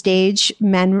took the stage,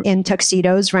 men in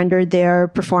tuxedos rendered their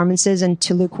performances, and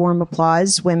to lukewarm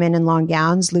applause, women in long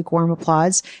gowns, lukewarm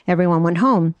applause, everyone went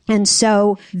home. And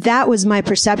so that was my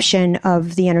perception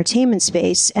of the entertainment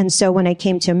space. And so when I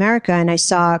came to America and I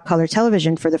saw color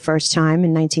television for the first time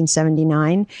in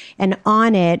 1979, and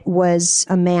on it was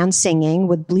a man singing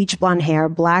with bleach blonde hair,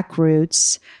 black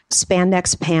roots,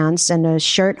 spandex pants, and a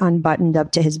shirt unbuttoned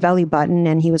up to his belly button,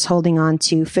 and he was holding on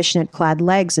to fishnet-clad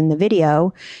legs in the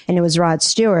video, and it was Rod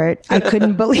Stewart. I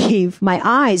couldn't believe my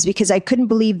eyes, because I couldn't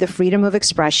believe the freedom of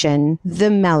expression, the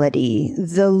melody,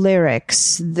 the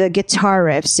lyrics, the guitar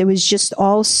riffs. It was just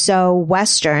all so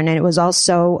Western, and it was all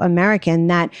so American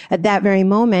that at that very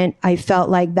moment, I felt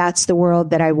like that's the world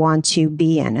that I want to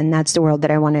be in, and that's the world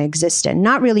that I want to exist in,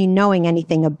 not really knowing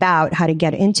anything about how to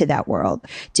get into that world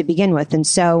to begin with. And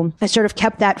so I sort of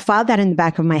filed that in the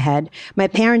back of my head. My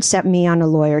parents set me on a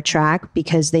lawyer track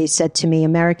because they said to me,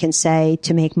 Americans say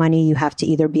to make money, you have to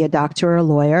either be a doctor or a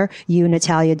lawyer. You,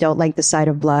 Natalia, don't like the sight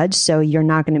of blood, so you're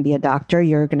not going to be a doctor.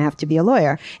 You're going to have to be a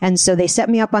lawyer. And so they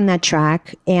set me up on that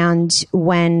track. And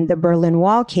when the Berlin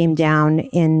Wall came down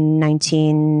in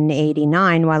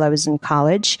 1989, while I was in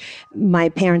college, my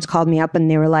parents called me up and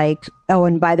they were like, oh,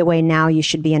 and by the way, now you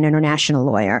should be an international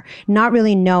lawyer, not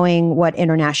really knowing what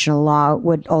international law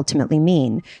would ultimately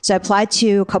mean. So I applied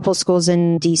to a couple of schools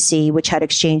in DC, which had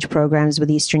exchange programs with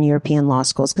Eastern European law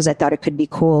schools, because I thought it could be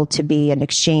cool to be an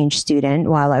exchange student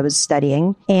while I was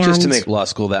studying. And just to make law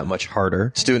school that much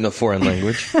harder, student of foreign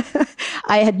language.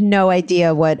 I had no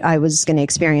idea what I was going to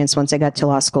experience once I got to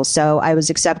law school. So I was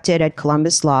accepted at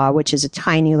Columbus Law, which is a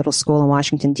tiny little school in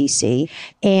Washington, D.C.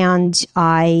 And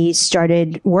I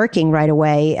started working right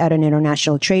away at an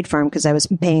international trade firm because I was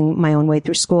paying my own way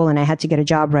through school and I had to get a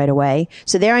job right away.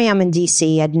 So there I am in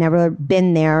D.C. I'd never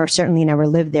been there, certainly never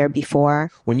lived there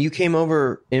before. When you came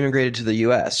over, immigrated to the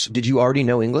U.S., did you already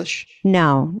know English?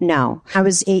 No. I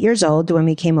was 8 years old when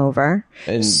we came over.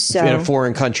 And in a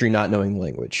foreign country, not knowing the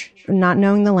language. Not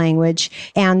knowing the language.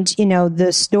 And, you know,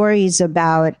 the stories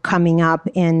about coming up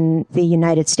in the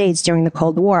United States during the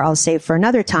Cold War, I'll save for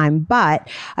another time. But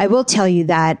I will tell you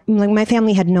that my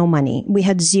family had no money. We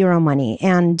had zero money.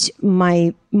 And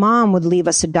my mom would leave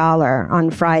us $1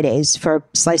 on Fridays for a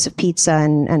slice of pizza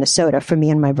and a soda for me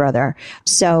and my brother.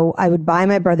 So I would buy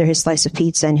my brother his slice of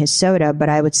pizza and his soda, but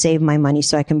I would save my money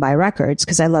so I can buy records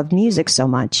because I loved music so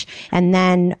much. And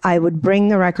then I would bring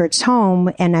the records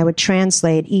home and I would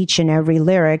translate each and every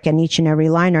lyric and each and every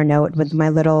liner note with my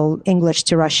little English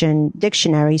to Russian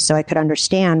dictionary so I could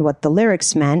understand what the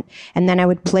lyrics meant. And then I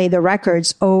would play the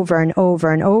records over and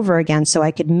over and over again so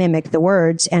I could mimic the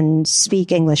words and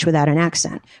speak English without an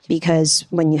accent. Because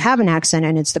when you have an accent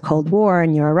and it's the Cold War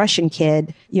and you're a Russian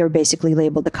kid, you're basically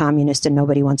labeled a communist and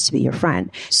nobody wants to be your friend.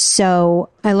 So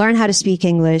I learned how to speak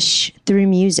English through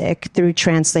music, through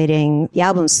translating the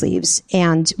album sleeves.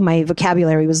 And my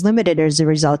vocabulary was limited as a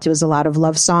result. It was a lot of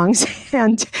love songs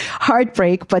and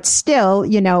heartbreak, but still,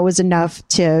 it was enough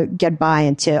to get by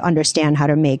and to understand how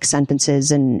to make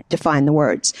sentences and define the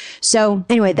words. So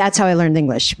anyway, that's how I learned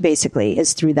English, basically,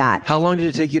 is through that. How long did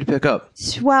it take you to pick up?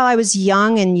 Well, I was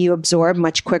young and you absorb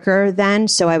much quicker then.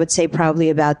 So I would say probably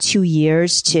about 2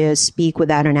 years to speak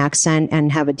without an accent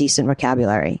and have a decent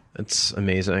vocabulary. That's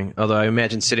amazing. Although I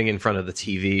imagine sitting in front of the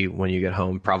TV when you get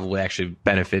home probably actually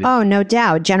benefited. Oh, no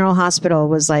doubt. General Hospital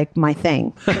was like my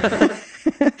thing.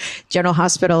 General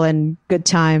Hospital and Good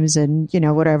Times and,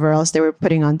 whatever else they were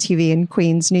putting on TV in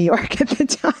Queens, New York at the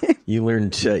time. You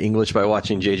learned English by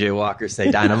watching J.J. Walker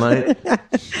say Dynamite?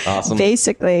 Awesome.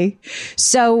 Basically.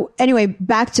 So anyway,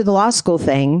 back to the law school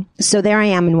thing. So there I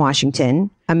am in Washington.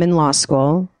 I'm in law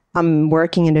school. I'm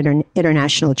working in an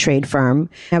international trade firm.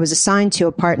 I was assigned to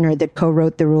a partner that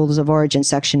co-wrote the Rules of Origin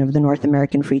section of the North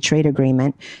American Free Trade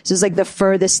Agreement. So it's like the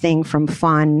furthest thing from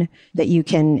fun that you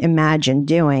can imagine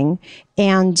doing.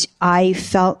 And I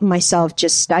felt myself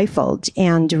just stifled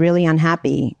and really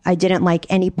unhappy. I didn't like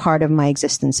any part of my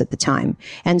existence at the time.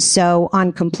 And so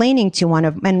on complaining to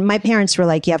and my parents were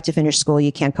like, you have to finish school.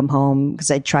 You can't come home, because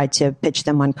I tried to pitch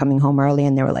them on coming home early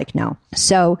and they were like, no.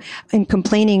 So in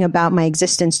complaining about my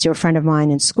existence to a friend of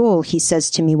mine in school, he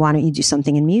says to me, why don't you do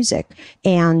something in music?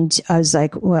 And I was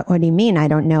like, what do you mean? I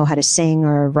don't know how to sing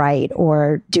or write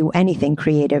or do anything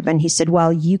creative. And he said,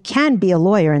 well, you can be a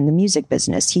lawyer in the music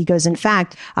business. He goes, in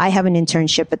fact, I have an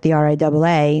internship at the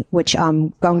RIAA, which I'm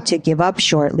going to give up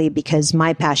shortly because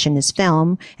my passion is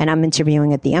film and I'm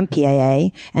interviewing at the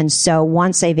MPAA. And so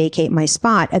once I vacate my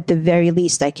spot, at the very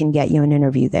least, I can get you an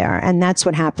interview there. And that's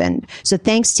what happened. So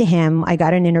thanks to him, I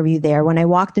got an interview there. When I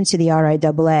walked into the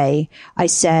RIAA, I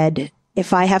said,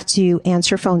 if I have to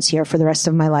answer phones here for the rest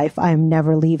of my life, I'm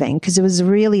never leaving. Because it was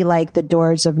really like the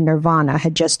doors of Nirvana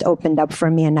had just opened up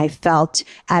for me and I felt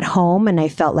at home and I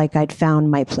felt like I'd found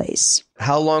my place.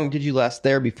 How long did you last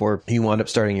there before you wound up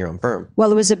starting your own firm?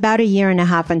 Well, it was about 1.5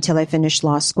 years until I finished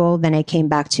law school. Then I came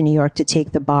back to New York to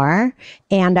take the bar.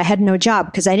 And I had no job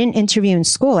because I didn't interview in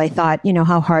school. I thought,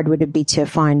 how hard would it be to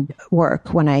find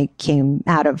work when I came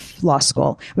out of law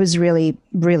school? It was really,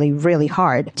 really, really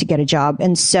hard to get a job.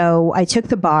 And so I took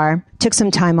the bar, took some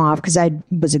time off because I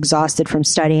was exhausted from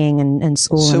studying and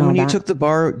school. So and all when you that. took the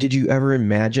bar, did you ever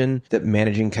imagine that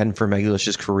managing Ken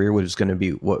Vermegulish's career was going to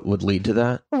be what would lead to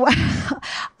that? Well,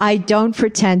 I don't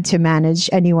pretend to manage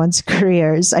anyone's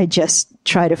careers. I just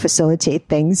try to facilitate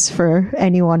things for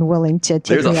anyone willing to take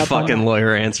There's me a up on fucking that.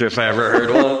 lawyer answer if I ever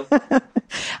heard one.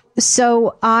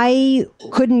 So I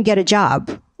couldn't get a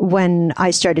job when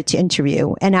I started to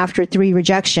interview. And after 3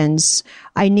 rejections,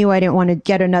 I knew I didn't want to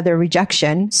get another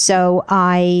rejection. So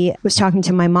I was talking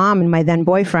to my mom and my then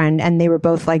boyfriend, and they were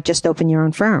both like, just open your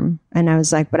own firm. And I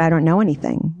was like, but I don't know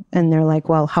anything. And they're like,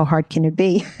 well, how hard can it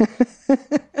be?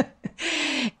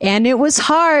 And it was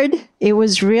hard. It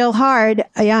was real hard.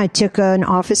 Yeah, I took an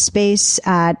office space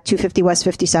at 250 West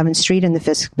 57th Street in the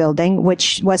Fisk building,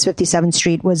 which West 57th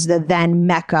Street was the then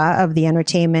mecca of the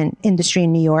entertainment industry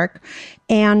in New York.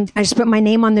 And I just put my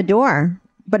name on the door,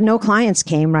 but no clients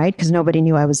came, right? Because nobody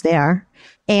knew I was there.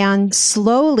 And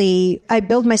slowly I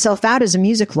built myself out as a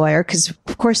music lawyer because,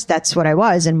 of course, that's what I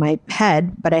was in my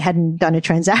head, but I hadn't done a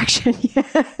transaction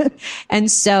yet.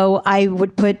 And so I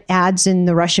would put ads in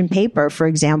the Russian paper, for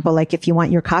example, like if you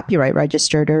want your copyright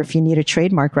registered or if you need a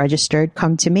trademark registered,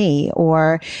 come to me,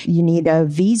 or you need a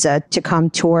visa to come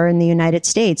tour in the United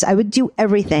States. I would do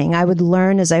everything. I would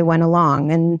learn as I went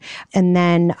along. And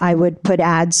then I would put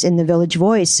ads in the Village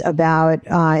Voice about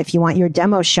if you want your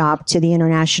demo shop to the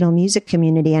international music community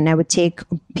community, and I would take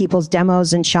people's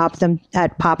demos and shop them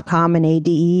at PopCom and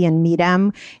ADE and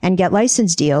MeetM and get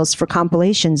license deals for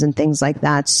compilations and things like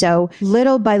that. So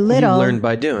little by little, you learned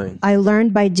by doing. I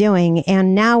learned by doing.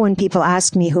 And now when people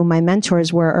ask me who my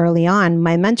mentors were early on,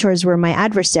 my mentors were my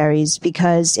adversaries,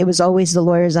 because it was always the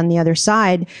lawyers on the other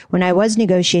side. When I was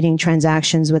negotiating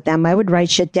transactions with them, I would write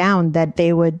shit down that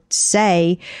they would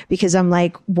say, because I'm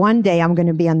like, one day I'm going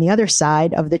to be on the other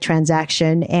side of the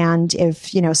transaction. And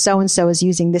if, so-and-so is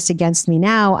using this against me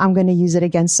now, I'm going to use it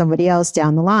against somebody else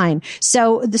down the line.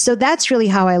 So that's really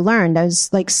how I learned. I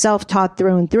was like self-taught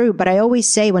through and through, but I always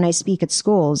say when I speak at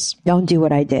schools, don't do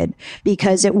what I did,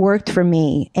 because it worked for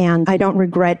me and I don't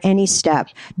regret any step,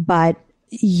 but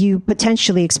you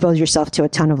potentially expose yourself to a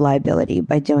ton of liability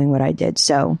by doing what I did.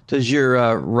 So does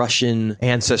your Russian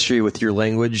ancestry with your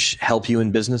language help you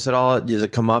in business at all? Does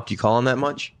it come up? Do you call on that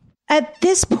much? At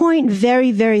this point,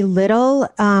 very, very little.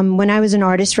 When I was an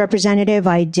artist representative,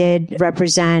 I did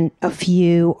represent a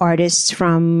few artists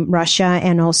from Russia,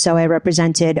 and also I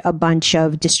represented a bunch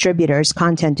of distributors,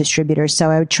 content distributors. So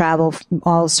I would travel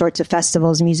all sorts of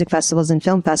festivals, music festivals and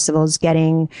film festivals,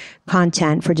 getting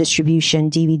content for distribution,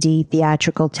 DVD,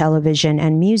 theatrical, television,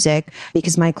 and music,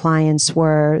 because my clients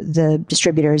were the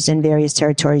distributors in various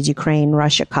territories, Ukraine,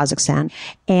 Russia, Kazakhstan.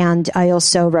 And I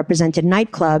also represented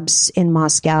nightclubs in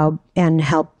Moscow and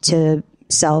helped to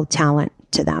sell talent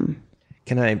to them.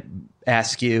 Can I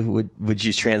ask you, would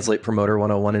you translate Promoter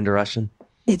 101 into Russian?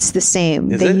 It's the same.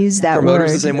 They use that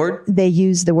Promoter's word. The same word? They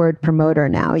use the word promoter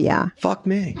now, yeah. Fuck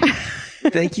me.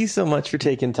 Thank you so much for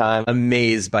taking time.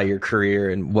 Amazed by your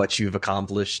career and what you've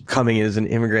accomplished. Coming in as an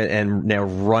immigrant and now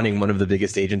running one of the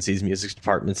biggest agencies' music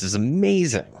departments is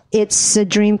amazing. It's a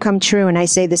dream come true. And I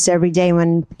say this every day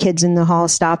when kids in the hall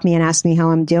stop me and ask me how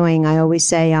I'm doing. I always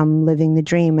say I'm living the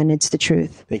dream, and it's the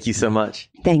truth. Thank you so much.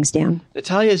 Thanks, Dan.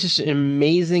 Natalia is just an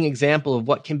amazing example of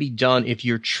what can be done if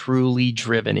you're truly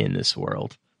driven in this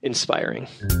world. Inspiring.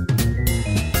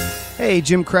 Hey,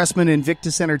 Jim Cressman,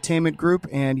 Invictus Entertainment Group,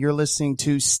 and you're listening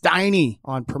to Steiny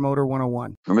on Promoter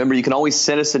 101. Remember, you can always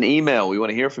send us an email. We want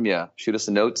to hear from you. Shoot us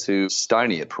a note to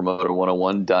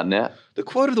steiny@promoter101.net. The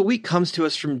quote of the week comes to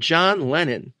us from John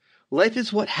Lennon. Life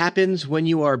is what happens when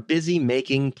you are busy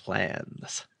making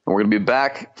plans. And we're going to be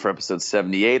back for episode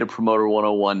 78 of Promoter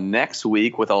 101 next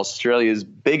week with Australia's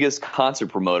biggest concert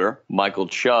promoter, Michael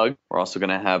Chugg. We're also going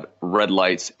to have Red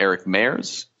Light's Eric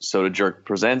Mayers, Soda Jerk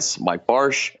Presents, Mike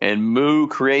Barsh, and Moo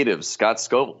Creatives, Scott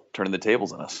Scoville, turning the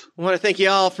tables on us. I want to thank you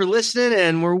all for listening,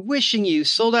 and we're wishing you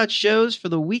sold-out shows for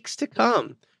the weeks to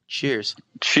come. Cheers.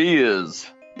 Cheers.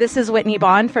 This is Whitney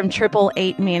Bond from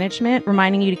 888 Management,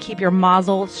 reminding you to keep your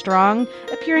mazel strong,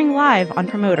 appearing live on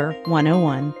Promoter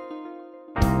 101.